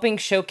helping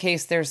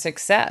showcase their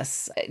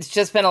success. It's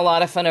just been a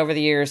lot of fun over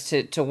the years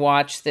to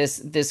watch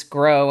this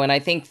grow. And I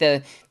think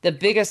the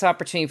biggest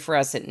opportunity for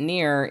us at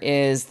Near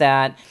is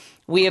that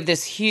we have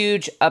this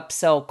huge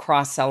upsell,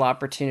 cross-sell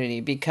opportunity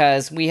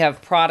because we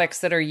have products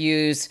that are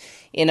used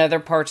in other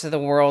parts of the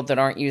world that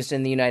aren't used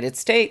in the United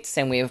States.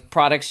 And we have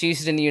products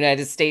used in the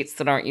United States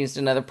that aren't used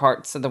in other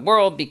parts of the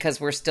world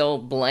because we're still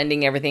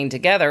blending everything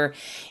together.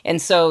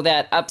 And so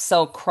that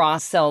upsell,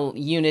 cross-sell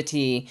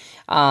unity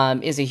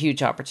is a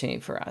huge opportunity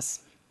for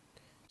us.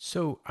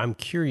 So I'm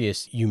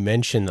curious, you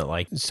mentioned that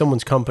like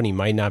someone's company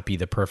might not be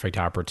the perfect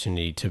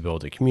opportunity to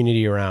build a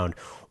community around,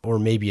 or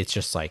maybe it's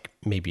just like,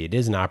 maybe it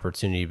is an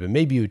opportunity, but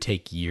maybe it would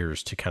take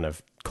years to kind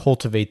of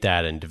cultivate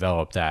that and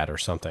develop that or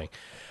something.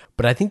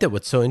 But I think that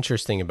what's so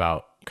interesting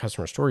about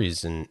customer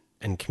stories and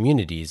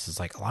communities is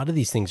like a lot of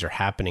these things are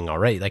happening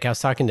already. Like I was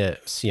talking to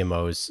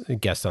CMO's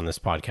guest on this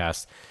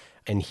podcast,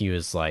 and he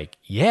was like,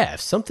 yeah,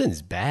 if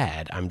something's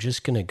bad, I'm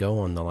just going to go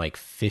on the like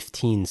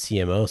 15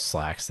 CMO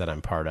Slacks that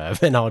I'm part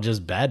of and I'll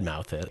just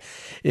badmouth it.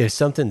 If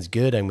something's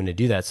good, I'm going to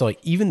do that. So like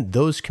even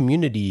those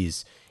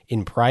communities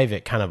in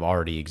private kind of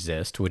already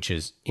exist, which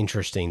is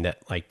interesting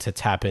that like to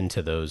tap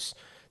into those,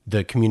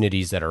 the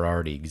communities that are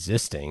already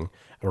existing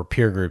or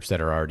peer groups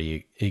that are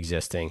already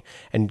existing.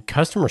 And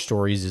customer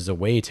stories is a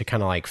way to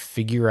kind of like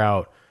figure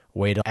out a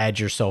way to add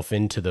yourself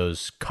into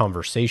those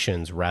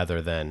conversations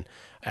rather than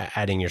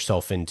adding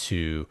yourself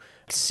into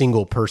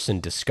single person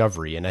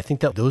discovery. And I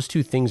think that those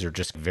two things are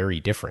just very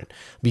different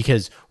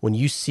because when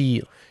you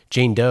see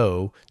Jane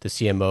Doe, the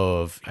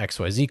CMO of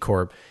XYZ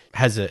Corp,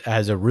 has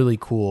a really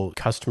cool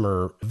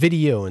customer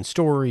video and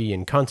story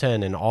and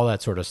content and all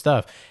that sort of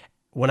stuff.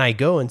 When I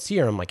go and see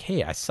her, I'm like,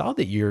 hey, I saw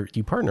that you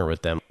partner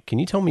with them. Can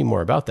you tell me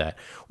more about that?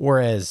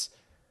 Whereas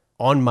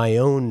on my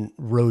own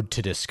road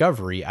to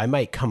discovery, I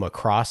might come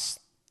across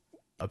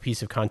a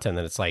piece of content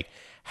that it's like,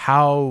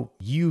 how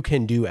you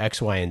can do X,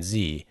 Y, and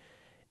Z.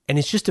 And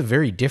it's just a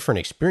very different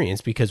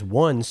experience because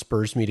one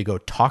spurs me to go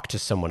talk to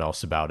someone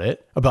else about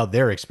it, about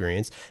their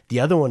experience. The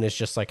other one is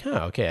just like,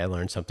 oh, okay, I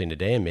learned something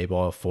today and maybe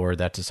I'll forward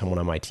that to someone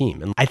on my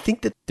team. And I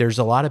think that there's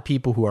a lot of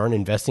people who aren't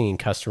investing in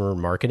customer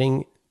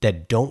marketing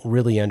that don't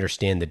really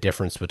understand the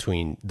difference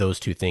between those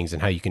two things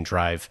and how you can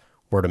drive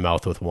word of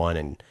mouth with one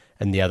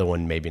and the other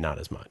one maybe not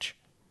as much.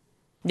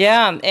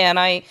 Yeah, and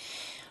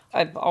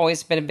I've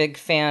always been a big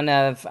fan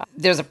of,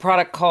 there's a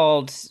product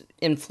called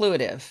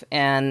Influitive.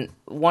 And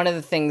one of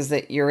the things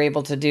that you're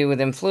able to do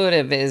with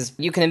Influitive is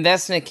you can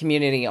invest in a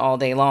community all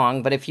day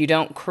long, but if you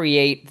don't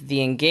create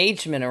the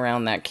engagement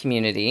around that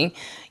community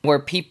where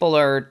people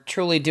are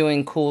truly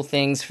doing cool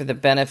things for the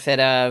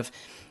benefit of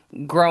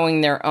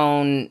growing their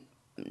own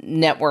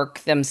network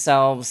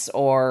themselves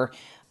or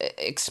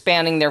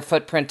expanding their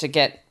footprint to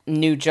get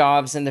new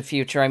jobs in the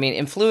future. I mean,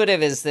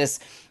 Influitive is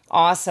this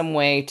awesome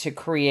way to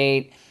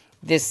create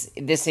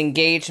this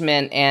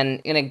engagement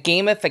and in a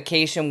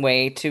gamification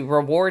way to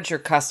reward your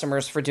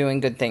customers for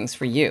doing good things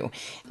for you.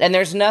 And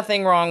there's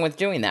nothing wrong with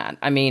doing that.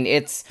 I mean,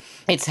 it's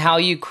how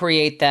you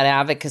create that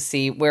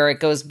advocacy where it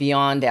goes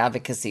beyond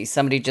advocacy.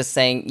 Somebody just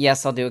saying,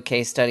 yes, I'll do a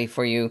case study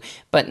for you.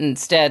 But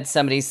instead,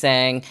 somebody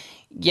saying,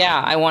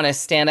 yeah, I want to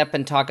stand up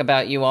and talk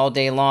about you all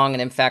day long.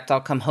 And in fact, I'll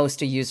come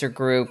host a user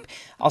group.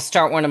 I'll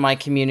start one in my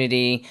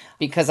community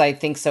because I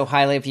think so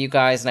highly of you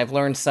guys and I've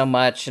learned so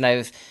much and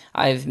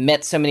I've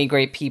met so many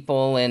great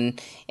people.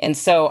 And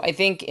so I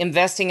think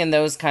investing in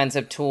those kinds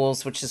of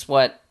tools, which is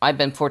what I've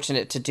been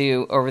fortunate to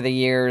do over the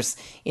years,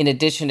 in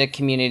addition to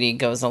community,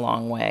 goes a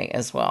long way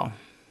as well.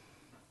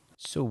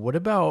 So what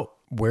about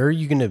where are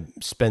you going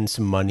to spend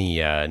some money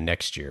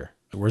next year?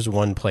 Where's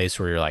one place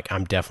where you're like,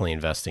 I'm definitely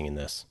investing in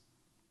this?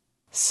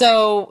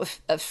 So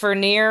for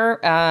Near,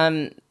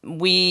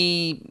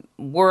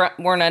 we're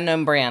an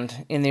unknown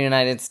brand in the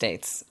United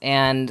States.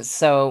 And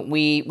so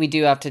we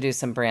do have to do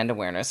some brand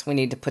awareness. We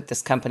need to put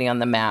this company on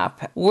the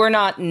map. We're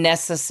not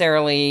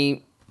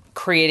necessarily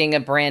creating a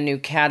brand new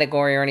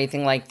category or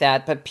anything like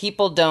that, but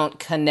people don't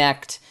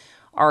connect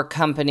our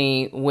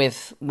company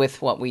with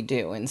what we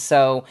do. And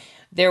so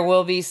there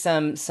will be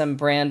some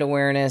brand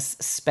awareness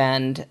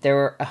spend.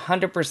 There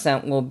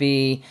 100% will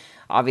be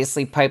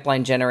obviously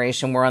pipeline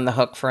generation. We're on the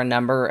hook for a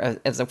number,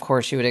 as of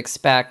course you would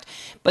expect,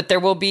 but there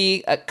will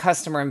be a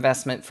customer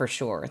investment for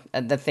sure.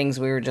 The things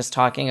we were just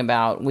talking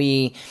about.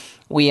 We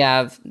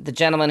have the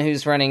gentleman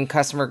who's running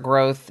customer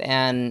growth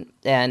and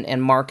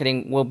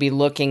marketing will be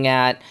looking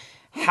at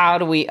how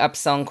do we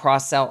upsell and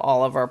cross-sell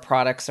all of our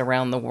products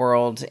around the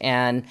world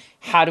and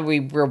how do we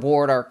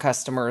reward our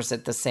customers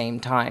at the same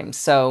time.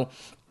 So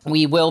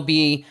We will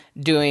be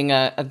doing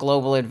a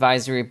global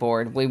advisory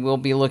board. We will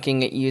be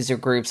looking at user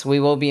groups. We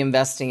will be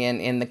investing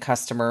in the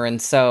customer.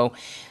 And so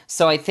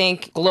I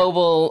think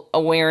global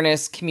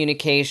awareness,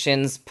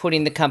 communications,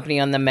 putting the company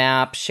on the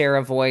map, share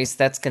of voice,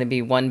 that's going to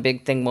be one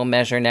big thing we'll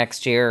measure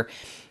next year.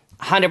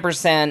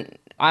 100%.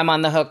 I'm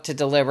on the hook to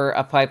deliver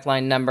a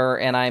pipeline number,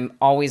 and I'm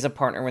always a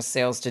partner with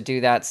sales to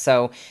do that.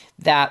 So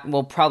that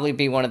will probably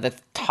be one of the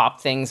top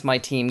things my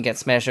team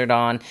gets measured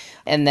on.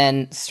 And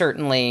then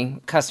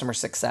certainly customer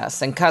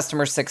success. And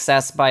customer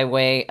success by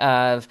way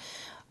of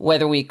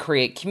whether we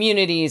create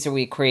communities or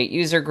we create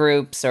user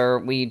groups or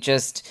we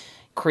just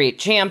create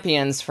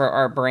champions for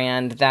our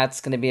brand, that's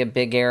going to be a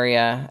big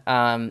area.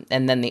 And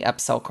then the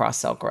upsell,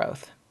 cross-sell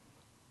growth.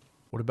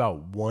 What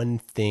about one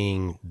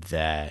thing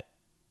that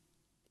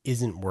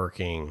isn't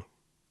working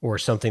or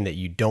something that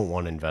you don't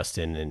want to invest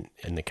in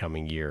the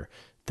coming year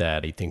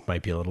that I think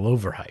might be a little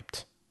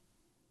overhyped?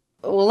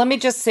 Well, let me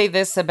just say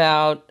this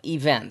about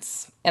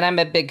events. And I'm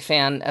a big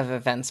fan of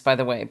events, by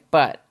the way,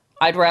 but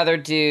I'd rather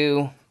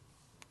do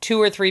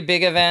 2 or 3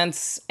 big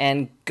events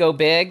and go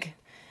big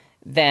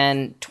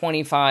than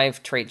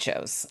 25 trade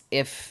shows,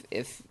 if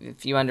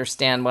you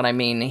understand what I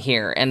mean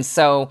here. And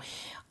so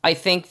I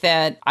think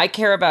that I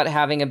care about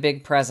having a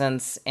big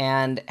presence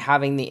and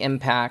having the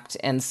impact.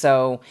 And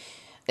so,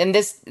 and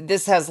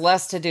this has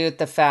less to do with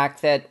the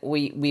fact that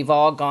we've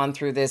all gone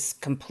through this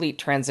complete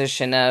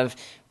transition of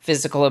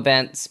physical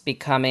events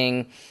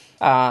becoming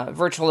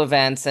virtual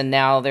events, and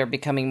now they're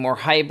becoming more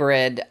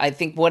hybrid. I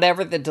think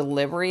whatever the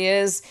delivery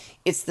is,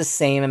 it's the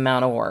same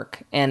amount of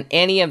work. And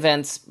any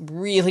events,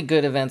 really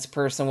good events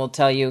person will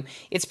tell you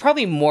it's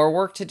probably more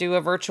work to do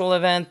a virtual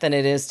event than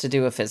it is to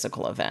do a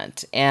physical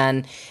event.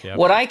 And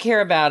what I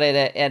care about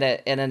at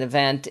an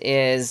event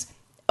is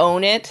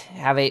own it,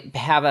 have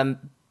a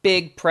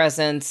big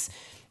presence,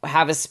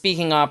 have a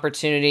speaking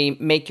opportunity,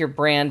 make your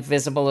brand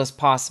visible as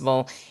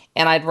possible.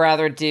 And I'd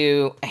rather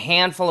do a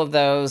handful of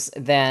those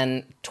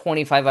than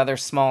 25 other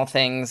small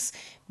things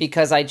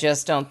because I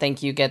just don't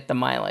think you get the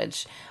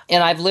mileage.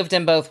 And I've lived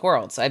in both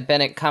worlds. I've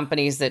been at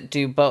companies that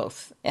do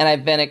both, and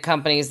I've been at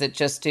companies that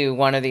just do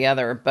one or the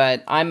other.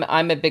 But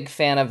I'm a big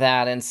fan of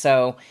that, and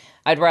so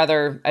I'd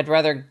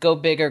rather go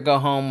big or go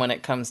home when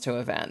it comes to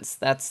events.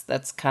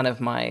 That's kind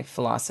of my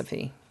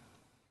philosophy.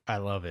 I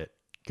love it.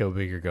 Go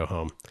big or go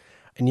home.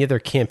 Any other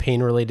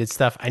campaign related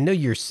stuff? I know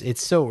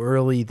it's so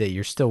early that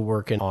you're still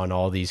working on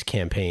all these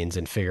campaigns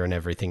and figuring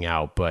everything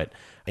out, but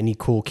any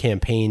cool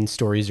campaign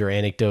stories or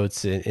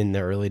anecdotes in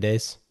the early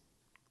days?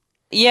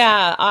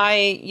 Yeah,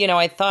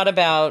 I thought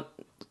about,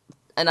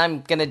 and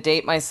I'm going to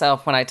date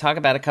myself when I talk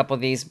about a couple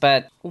of these,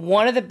 but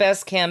one of the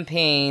best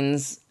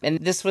campaigns, and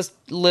this was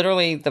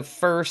literally the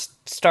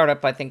first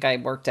startup I think I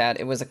worked at,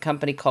 it was a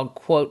company called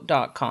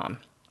Quote.com.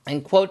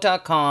 And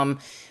Quote.com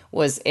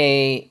was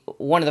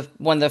one of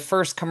the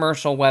first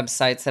commercial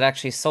websites that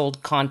actually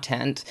sold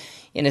content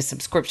in a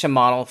subscription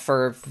model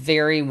for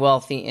very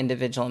wealthy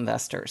individual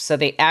investors. So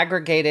they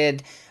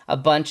aggregated a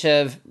bunch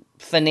of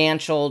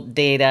financial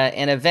data,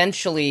 and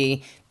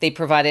eventually they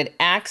provided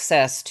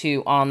access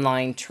to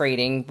online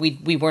trading.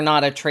 We were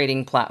not a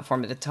trading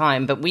platform at the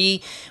time, but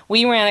we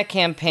ran a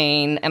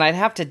campaign, and I'd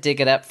have to dig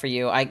it up for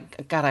you. I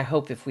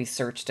hope if we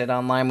searched it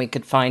online we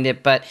could find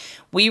it. But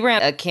we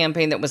ran a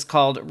campaign that was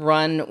called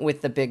Run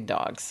with the Big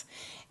Dogs.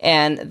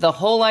 And the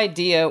whole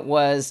idea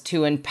was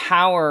to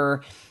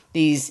empower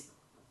these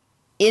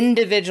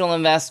individual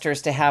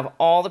investors to have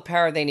all the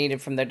power they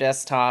needed from their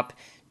desktop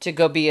to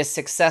go be as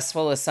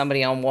successful as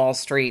somebody on Wall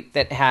Street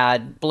that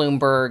had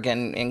Bloomberg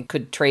and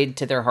could trade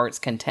to their heart's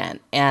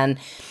content. And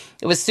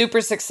it was super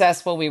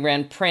successful. We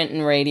ran print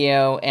and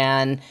radio,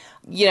 and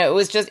it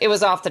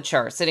was off the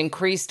charts. It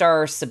increased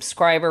our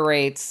subscriber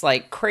rates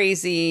like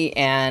crazy,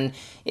 and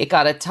it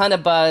got a ton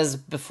of buzz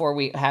before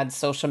we had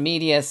social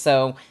media.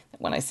 So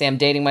when I say I'm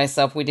dating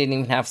myself, we didn't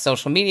even have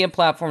social media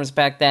platforms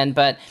back then,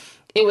 but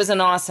it was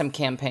an awesome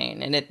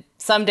campaign. And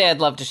someday I'd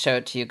love to show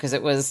it to you because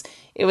it was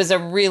a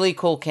really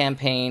cool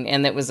campaign,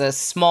 and it was a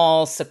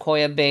small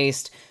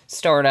Sequoia-based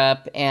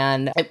startup,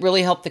 and it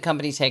really helped the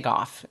company take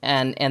off,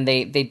 and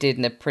they did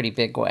in a pretty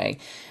big way.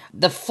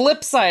 The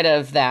flip side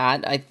of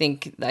that, I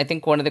think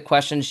one of the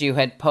questions you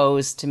had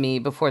posed to me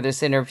before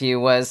this interview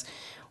was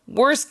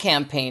worst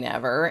campaign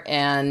ever,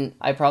 and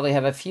I probably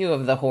have a few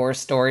of the horror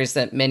stories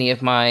that many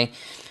of my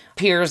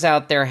peers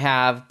out there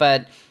have,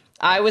 but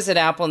I was at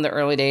Apple in the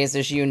early days,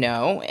 as you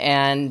know,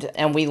 and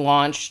we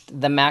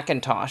launched the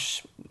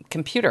Macintosh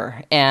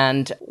computer,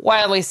 and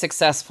wildly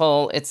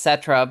successful,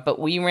 etc. But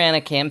we ran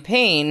a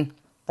campaign,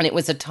 and it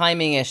was a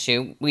timing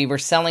issue. We were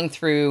selling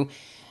through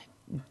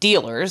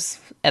dealers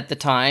at the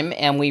time,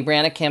 and we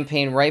ran a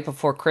campaign right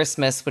before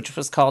Christmas, which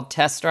was called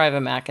Test Drive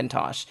a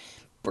Macintosh.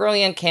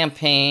 Brilliant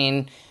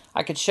campaign.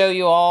 I could show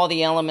you all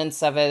the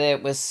elements of it.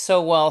 It was so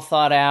well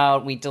thought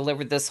out. We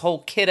delivered this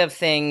whole kit of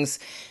things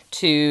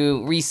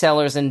to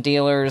resellers and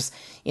dealers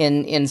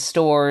in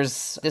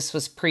stores. This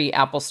was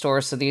pre-Apple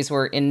Store, so these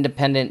were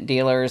independent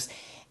dealers.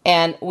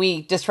 And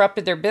we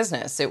disrupted their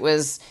business. It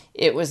was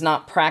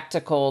not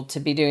practical to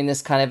be doing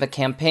this kind of a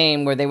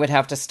campaign where they would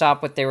have to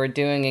stop what they were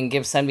doing and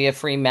give somebody a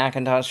free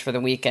Macintosh for the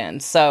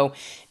weekend. So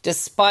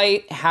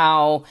despite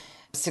how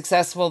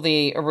successful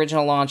the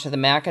original launch of the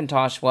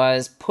Macintosh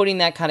was, putting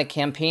that kind of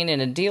campaign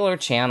in a dealer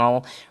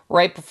channel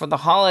right before the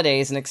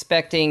holidays and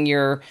expecting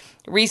your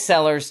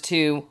resellers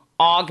to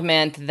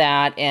augment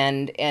that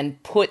and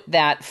put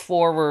that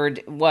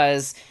forward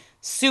was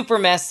super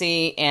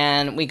messy,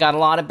 and we got a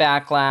lot of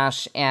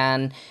backlash.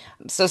 And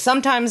so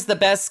sometimes the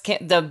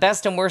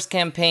best and worst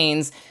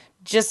campaigns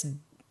just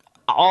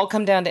all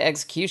come down to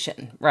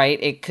execution,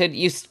 right?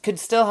 You could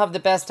still have the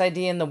best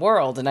idea in the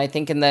world, and I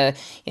think in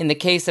the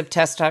case of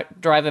Test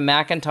Drive a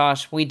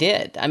Macintosh, we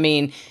did. I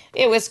mean,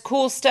 it was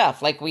cool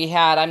stuff. Like we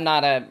had, I'm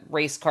not a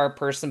race car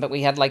person, but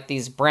we had like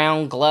these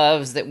brown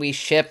gloves that we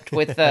shipped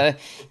with the,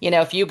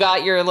 if you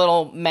got your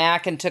little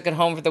Mac and took it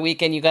home for the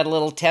weekend, you got a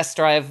little Test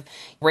Drive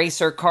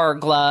racer car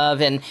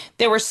glove, and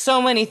there were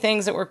so many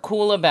things that were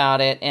cool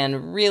about it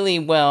and really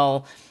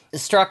well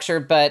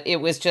structured, but it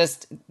was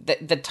just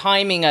the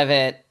timing of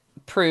it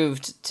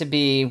proved to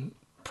be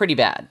pretty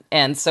bad.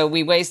 And so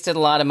we wasted a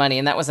lot of money.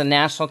 And that was a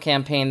national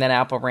campaign that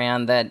Apple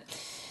ran that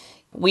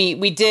we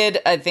did,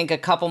 I think, a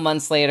couple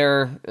months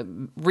later,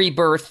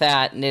 rebirth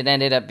that, and it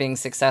ended up being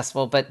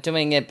successful. But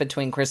doing it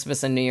between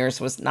Christmas and New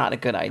Year's was not a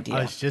good idea.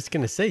 I was just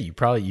going to say,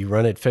 you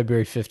run it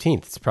February 15th.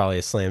 It's probably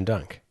a slam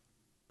dunk.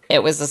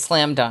 It was a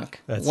slam dunk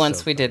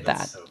once we did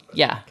that.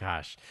 Yeah.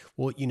 Gosh.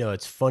 Well,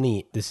 it's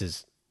funny. This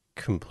is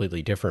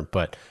completely different,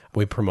 but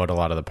we promote a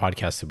lot of the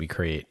podcasts that we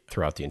create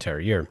throughout the entire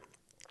year.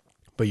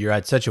 But you're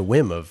at such a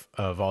whim of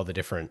all the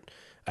different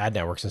ad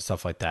networks and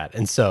stuff like that.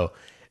 And so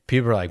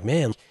people are like,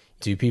 man,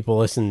 do people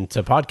listen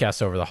to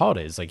podcasts over the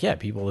holidays? Like, yeah,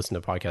 people listen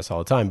to podcasts all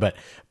the time, but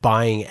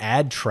buying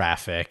ad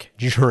traffic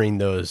during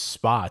those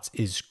spots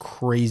is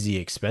crazy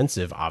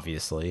expensive,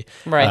 obviously.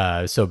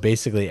 Right. So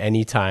basically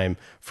anytime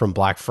from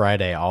Black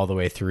Friday all the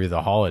way through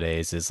the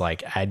holidays is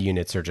like ad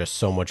units are just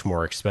so much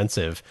more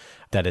expensive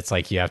that it's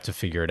like you have to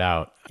figure it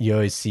out. You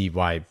always see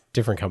why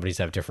different companies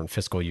have different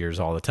fiscal years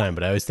all the time,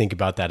 but I always think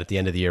about that at the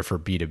end of the year for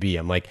B2B.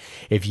 I'm like,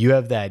 if you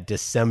have that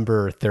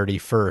December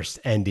 31st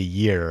end of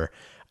year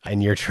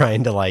and you're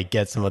trying to like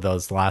get some of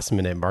those last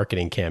minute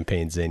marketing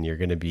campaigns in, you're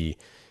going to be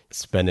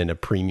spending a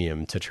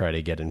premium to try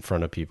to get in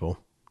front of people.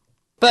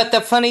 But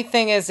the funny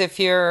thing is, if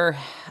you're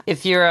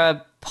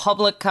a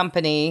public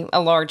company, a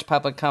large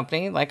public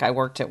company, like I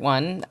worked at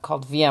one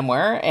called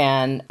VMware,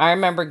 and I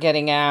remember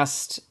getting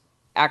asked,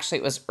 actually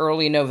it was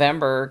early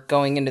November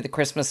going into the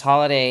Christmas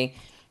holiday,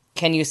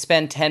 can you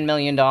spend $10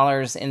 million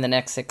in the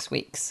next 6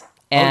 weeks?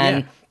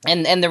 And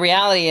the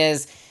reality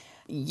is,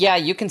 yeah,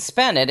 you can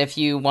spend it if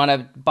you want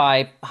to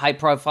buy high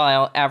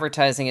profile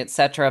advertising,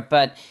 etc.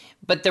 But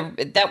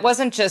that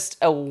wasn't just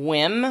a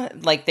whim,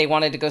 like they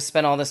wanted to go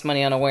spend all this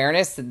money on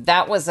awareness.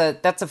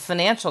 That's a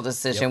financial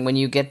decision when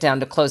you get down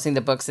to closing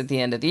the books at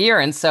the end of the year.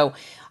 And so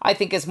I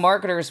think as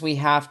marketers, we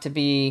have to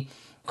be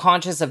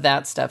conscious of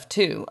that stuff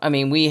too. I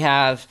mean, we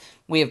have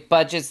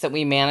budgets that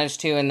we manage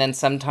to, and then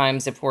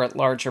sometimes if we're at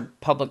larger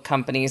public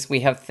companies, we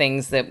have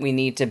things that we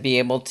need to be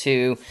able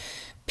to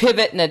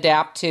pivot and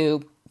adapt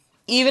to.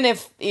 Even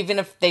if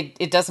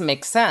it doesn't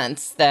make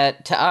sense,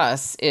 that to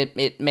us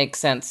it makes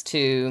sense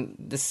to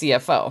the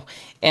CFO,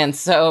 and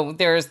so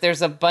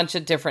there's a bunch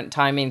of different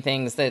timing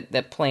things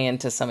that play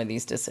into some of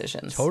these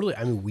decisions. Totally.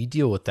 I mean, we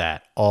deal with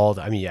that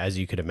as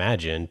you could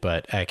imagine.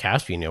 But at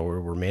Caspian,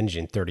 we're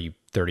managing 30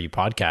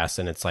 podcasts,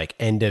 and it's like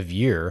end of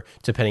year,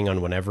 depending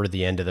on whenever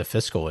the end of the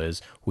fiscal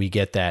is, we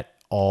get that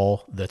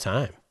all the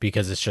time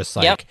because it's just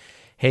like,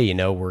 hey,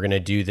 we're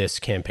gonna do this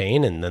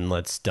campaign, and then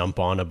let's dump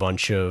on a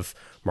bunch of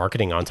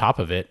marketing on top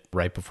of it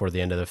right before the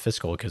end of the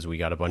fiscal because we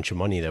got a bunch of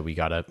money that we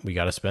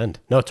gotta spend.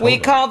 No, totally. We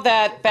called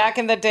that back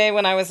in the day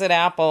when I was at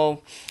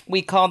Apple.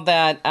 We called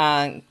that,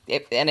 and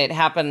it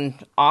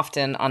happened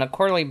often on a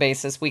quarterly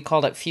basis. We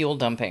called it fuel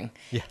dumping,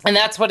 and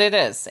that's what it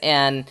is.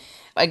 And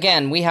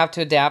again, we have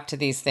to adapt to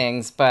these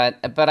things, but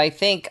I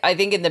think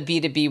in the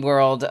B2B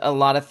world, a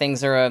lot of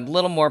things are a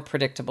little more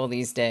predictable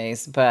these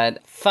days,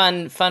 but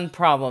fun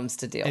problems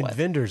to deal with. And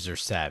vendors are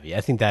savvy.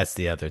 I think that's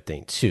the other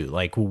thing too.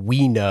 Like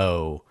we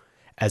know.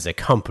 As a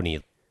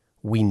company,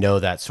 we know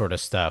that sort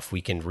of stuff.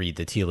 We can read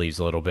the tea leaves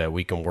a little bit.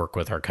 We can work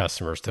with our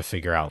customers to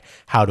figure out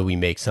how do we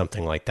make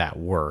something like that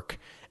work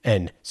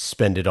and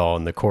spend it all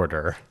in the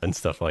quarter and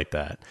stuff like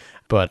that.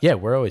 But yeah,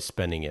 we're always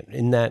spending it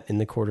in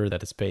the quarter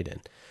that it's paid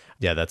in.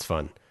 Yeah, that's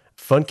fun.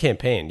 Fun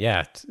campaign.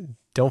 Yeah,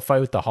 don't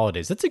fight with the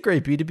holidays. That's a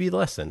great B2B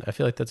lesson. I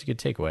feel like that's a good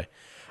takeaway.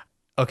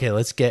 Okay,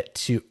 let's get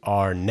to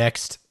our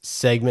next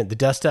segment, the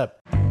dust up.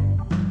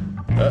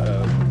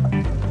 Uh-oh.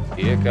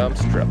 Here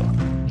comes trouble.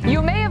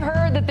 You may have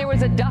heard that there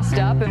was a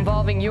dust-up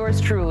involving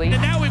yours truly.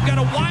 And now we've got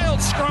a wild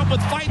scrum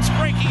with fights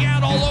breaking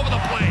out all over the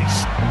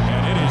place.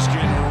 And it is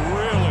getting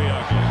really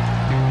ugly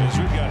as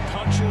we've got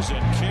punches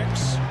and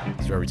kicks.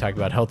 This is where we talk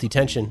about healthy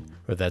tension,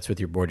 whether that's with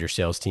your board, your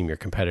sales team, your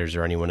competitors,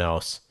 or anyone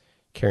else.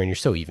 Karen, you're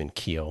so even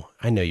keel.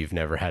 I know you've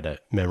never had a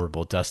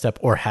memorable dust-up,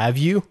 or have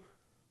you?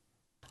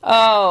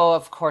 Oh,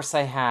 of course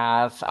I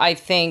have. I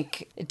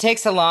think it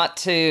takes a lot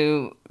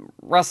to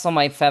rustle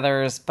my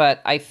feathers,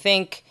 but I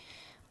think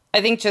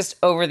just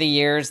over the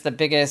years the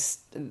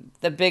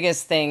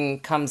biggest thing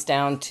comes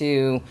down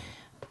to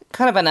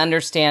kind of an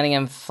understanding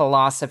of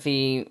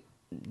philosophy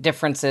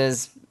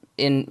differences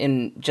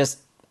in just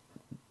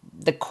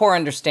the core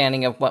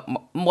understanding of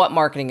what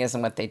marketing is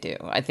and what they do.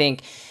 I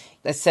think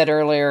I said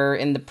earlier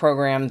in the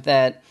program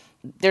that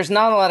there's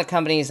not a lot of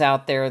companies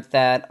out there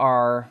that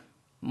are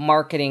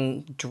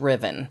marketing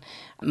driven.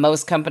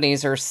 Most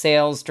companies are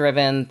sales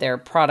driven, they're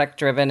product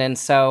driven. And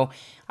so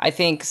I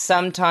think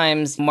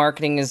sometimes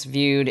marketing is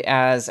viewed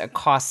as a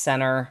cost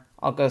center.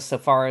 I'll go so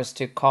far as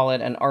to call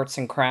it an arts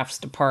and crafts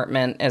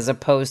department as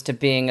opposed to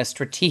being a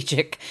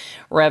strategic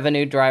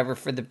revenue driver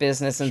for the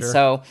business. And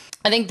so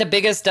I think the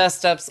biggest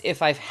dust ups,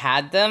 if I've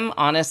had them,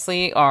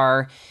 honestly,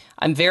 are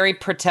I'm very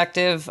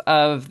protective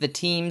of the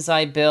teams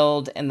I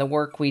build and the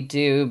work we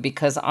do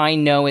because I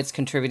know it's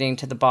contributing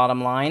to the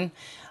bottom line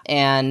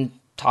and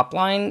top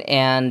line.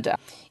 And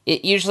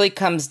it usually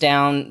comes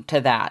down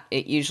to that.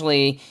 It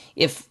usually,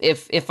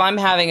 if I'm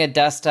having a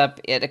dust up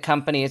at a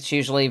company, it's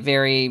usually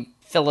very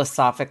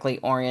philosophically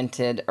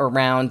oriented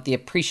around the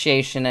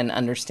appreciation and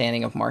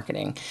understanding of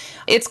marketing.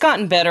 It's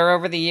gotten better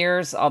over the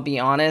years, I'll be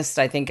honest.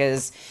 I think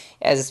as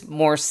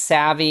more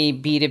savvy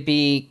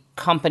B2B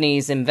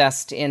companies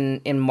invest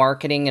in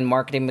marketing and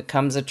marketing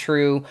becomes a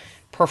true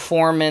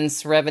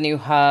performance revenue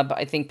hub,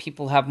 I think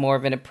people have more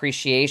of an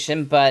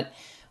appreciation. But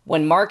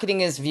when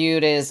marketing is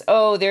viewed as,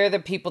 oh, they're the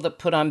people that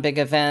put on big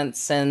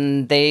events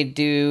and they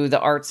do the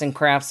arts and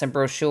crafts and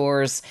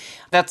brochures,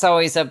 that's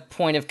always a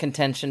point of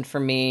contention for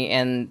me,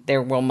 and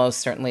there will most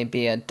certainly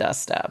be a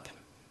dust up.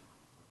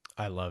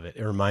 I love it.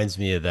 It reminds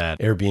me of that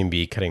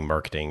Airbnb cutting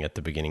marketing at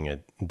the beginning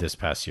of this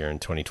past year in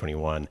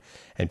 2021,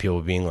 and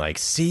people being like,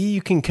 see,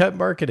 you can cut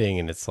marketing.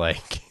 And it's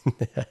like,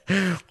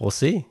 we'll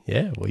see.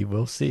 Yeah, we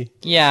will see.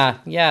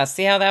 Yeah.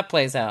 See how that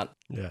plays out.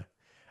 Yeah.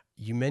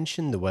 You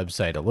mentioned the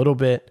website a little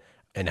bit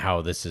and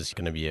how this is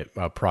going to be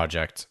a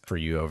project for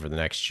you over the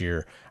next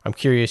year. I'm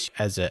curious,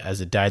 as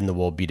a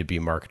dyed-in-the-wool B2B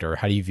marketer,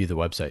 how do you view the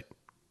website?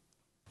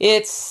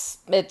 It's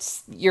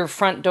your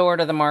front door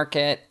to the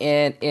market.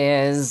 It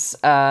is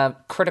a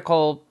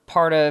critical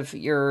part of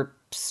your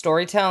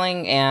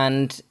storytelling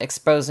and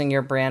exposing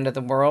your brand to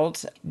the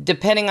world.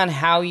 Depending on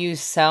how you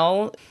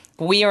sell,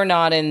 we are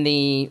not in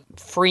the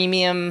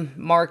freemium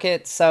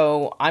market,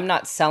 so I'm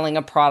not selling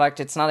a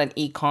product. It's not an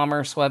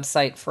e-commerce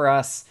website for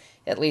us,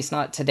 at least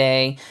not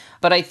today.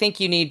 But I think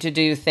you need to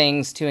do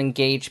things to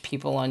engage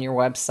people on your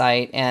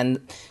website. And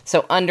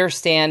so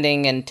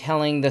understanding and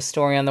telling the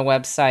story on the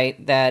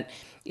website that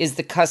is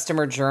the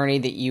customer journey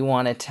that you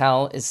want to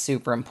tell is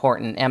super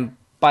important. And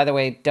by the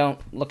way, don't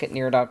look at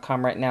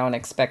Near.com right now and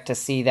expect to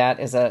see that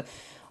as a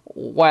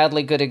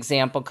wildly good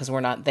example because we're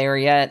not there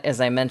yet.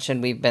 As I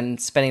mentioned, we've been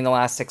spending the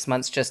last 6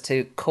 months just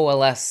to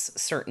coalesce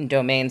certain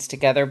domains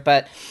together.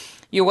 But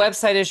your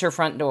website is your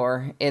front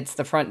door. It's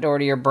the front door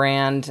to your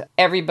brand.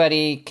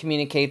 Everybody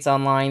communicates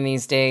online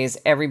these days.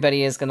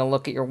 Everybody is going to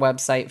look at your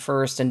website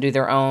first and do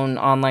their own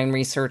online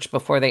research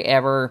before they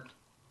ever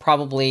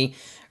probably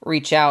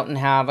reach out and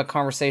have a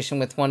conversation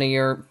with one of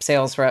your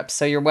sales reps.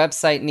 So your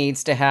website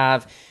needs to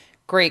have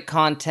great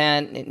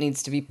content. It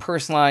needs to be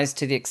personalized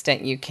to the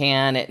extent you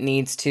can. It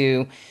needs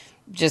to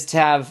just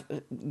have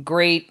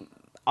great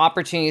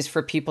opportunities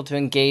for people to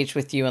engage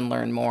with you and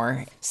learn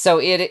more. So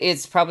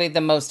it's probably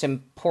the most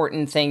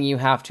important thing you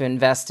have to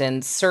invest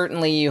in.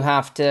 Certainly you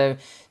have to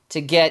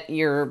get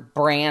your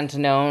brand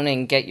known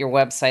and get your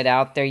website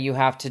out there. You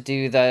have to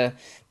do the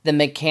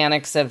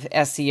mechanics of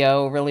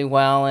SEO really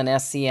well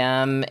and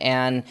SEM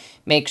and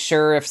make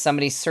sure if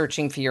somebody's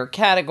searching for your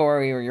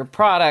category or your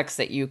products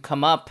that you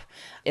come up,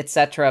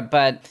 etc.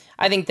 But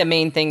I think the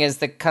main thing is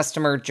the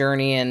customer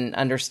journey and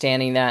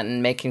understanding that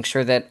and making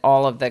sure that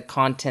all of the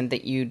content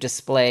that you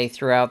display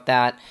throughout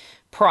that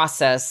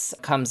process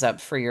comes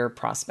up for your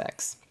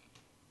prospects.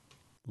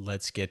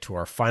 Let's get to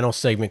our final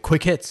segment,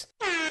 Quick Hits.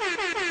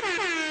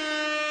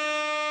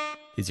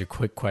 These are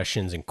quick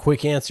questions and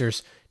quick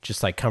answers,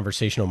 just like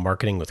conversational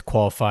marketing with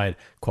Qualified.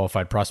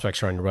 Qualified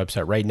prospects are on your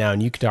website right now,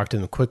 and you can talk to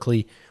them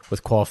quickly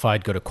with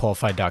Qualified. Go to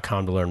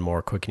qualified.com to learn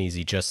more, quick and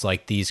easy, just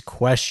like these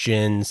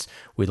questions.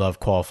 We love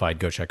Qualified.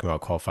 Go check them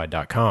out,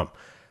 qualified.com.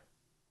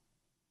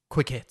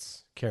 Quick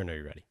hits. Karen, are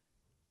you ready?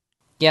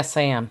 Yes,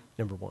 I am.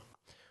 Number 1,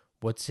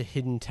 what's a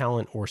hidden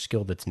talent or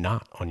skill that's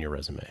not on your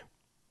resume?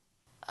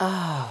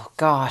 Oh,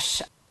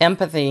 gosh.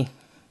 Empathy.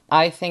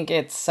 I think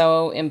it's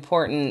so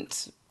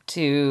important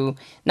to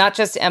not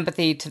just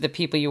empathy to the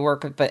people you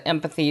work with, but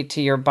empathy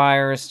to your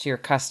buyers, to your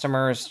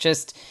customers,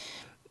 just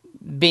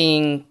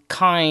being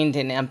kind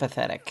and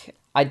empathetic.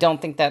 I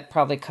don't think that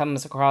probably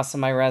comes across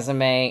in my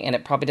resume, and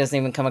it probably doesn't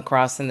even come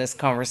across in this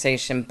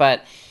conversation,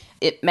 but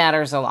it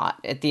matters a lot.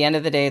 At the end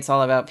of the day, it's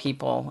all about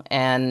people,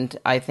 and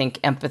I think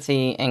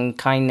empathy and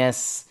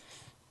kindness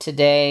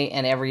today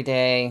and every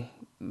day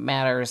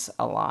matters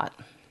a lot.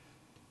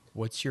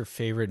 What's your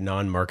favorite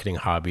non-marketing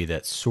hobby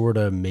that sort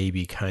of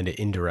maybe kind of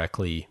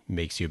indirectly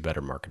makes you a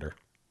better marketer?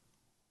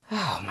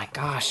 Oh my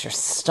gosh, you're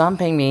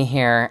stumping me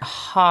here.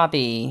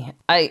 Hobby.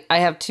 I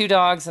have 2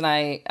 dogs, and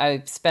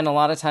I spend a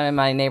lot of time in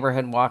my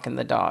neighborhood walking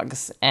the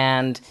dogs.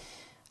 And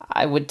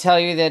I would tell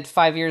you that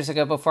 5 years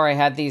ago, before I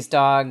had these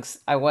dogs,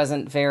 I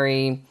wasn't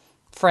very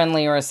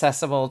friendly or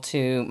accessible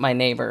to my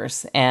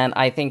neighbors. And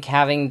I think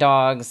having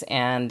dogs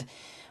and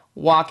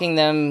walking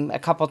them a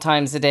couple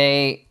times a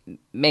day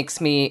makes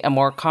me a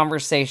more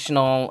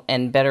conversational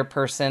and better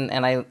person.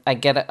 And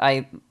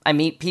I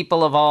meet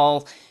people of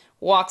all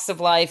walks of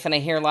life, and I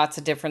hear lots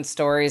of different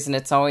stories, and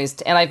it's always,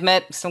 and I've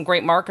met some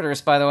great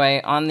marketers, by the way,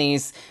 on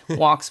these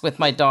walks with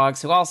my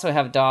dogs who also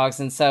have dogs.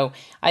 And so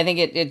I think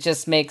it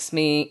just makes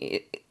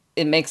me,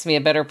 it makes me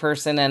a better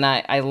person, and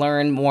I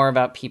learn more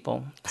about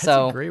people. That's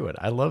a great one.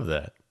 I love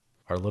that.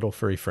 Our little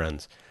furry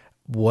friends.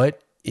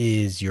 What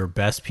is your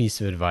best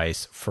piece of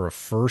advice for a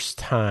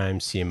first-time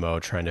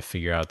CMO trying to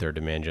figure out their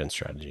demand gen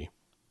strategy?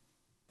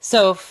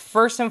 So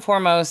first and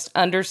foremost,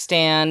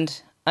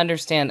 understand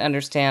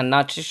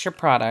not just your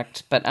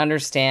product, but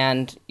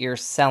understand your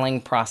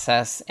selling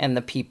process and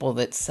the people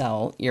that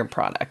sell your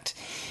product,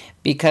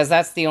 because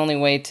that's the only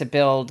way to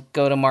build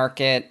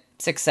go-to-market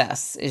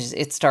success.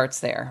 It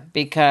starts there,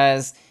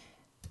 because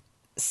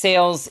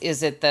sales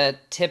is at the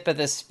tip of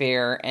the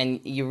spear, and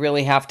you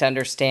really have to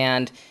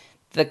understand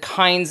the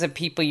kinds of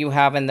people you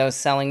have in those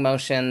selling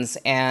motions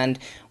and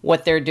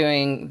what they're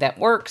doing that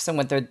works and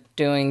what they're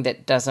doing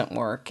that doesn't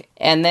work.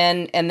 And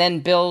then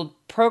build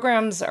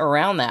programs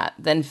around that.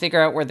 Then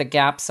figure out where the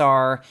gaps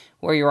are,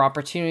 where your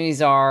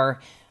opportunities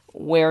are,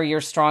 where your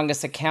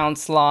strongest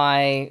accounts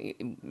lie,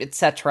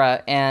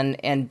 etc.,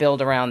 and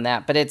build around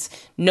that. But it's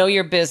know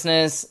your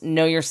business,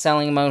 know your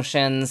selling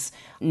motions,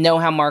 know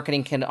how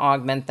marketing can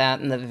augment that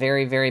in the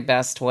very, very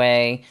best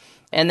way.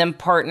 And then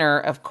partner,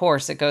 of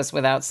course, it goes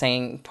without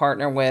saying,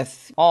 partner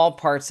with all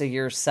parts of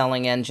your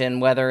selling engine,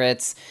 whether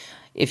it's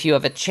if you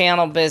have a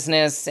channel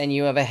business and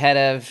you have a head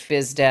of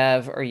biz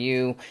dev, or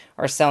you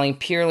are selling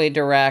purely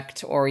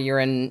direct, or you're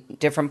in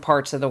different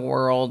parts of the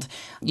world,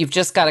 you've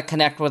just got to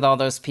connect with all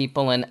those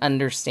people and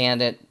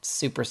understand it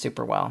super,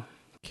 super well.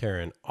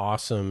 Karen,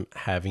 awesome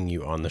having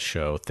you on the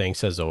show.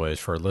 Thanks as always.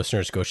 For our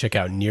listeners, go check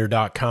out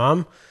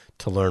near.com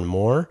to learn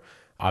more.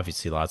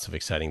 Obviously, lots of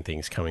exciting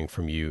things coming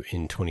from you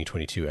in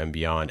 2022 and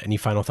beyond. Any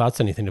final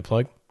thoughts? Anything to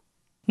plug?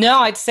 No,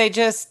 I'd say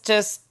just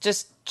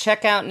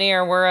check out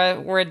Near.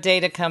 We're a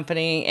data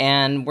company,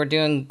 and we're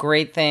doing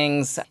great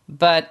things.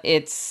 But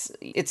it's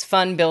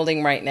fun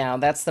building right now.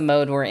 That's the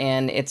mode we're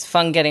in. It's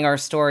fun getting our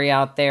story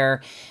out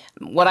there.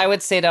 What I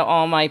would say to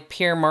all my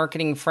peer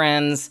marketing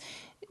friends: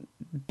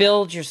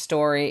 build your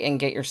story and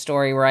get your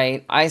story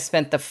right. I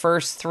spent the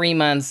first 3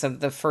 months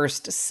of the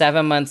first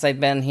 7 months I've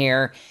been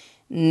here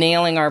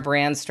nailing our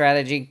brand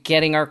strategy,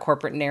 getting our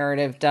corporate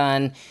narrative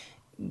done,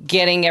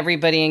 getting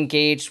everybody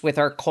engaged with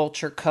our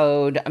culture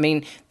code. I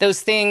mean,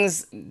 those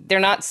things, they're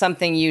not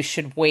something you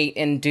should wait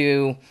and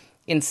do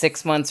in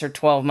 6 months or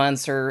 12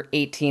 months or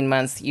 18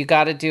 months. You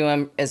got to do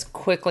them as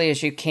quickly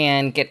as you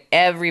can, get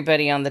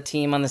everybody on the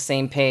team on the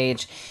same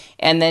page,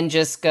 and then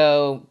just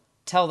go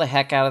tell the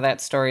heck out of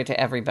that story to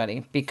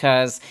everybody,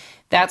 because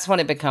that's when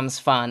it becomes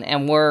fun.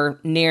 And we're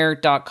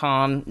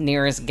near.com.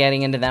 Near is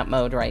getting into that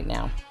mode right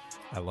now.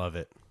 I love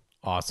it.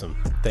 Awesome.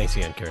 Thanks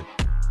again, Karen.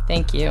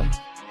 Thank you.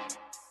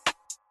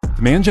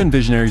 Demand Gen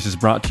Visionaries is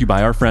brought to you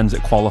by our friends at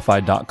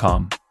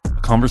Qualified.com, a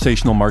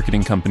conversational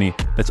marketing company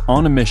that's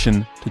on a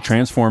mission to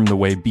transform the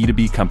way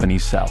B2B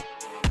companies sell.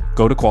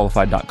 Go to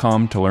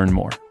Qualified.com to learn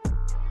more.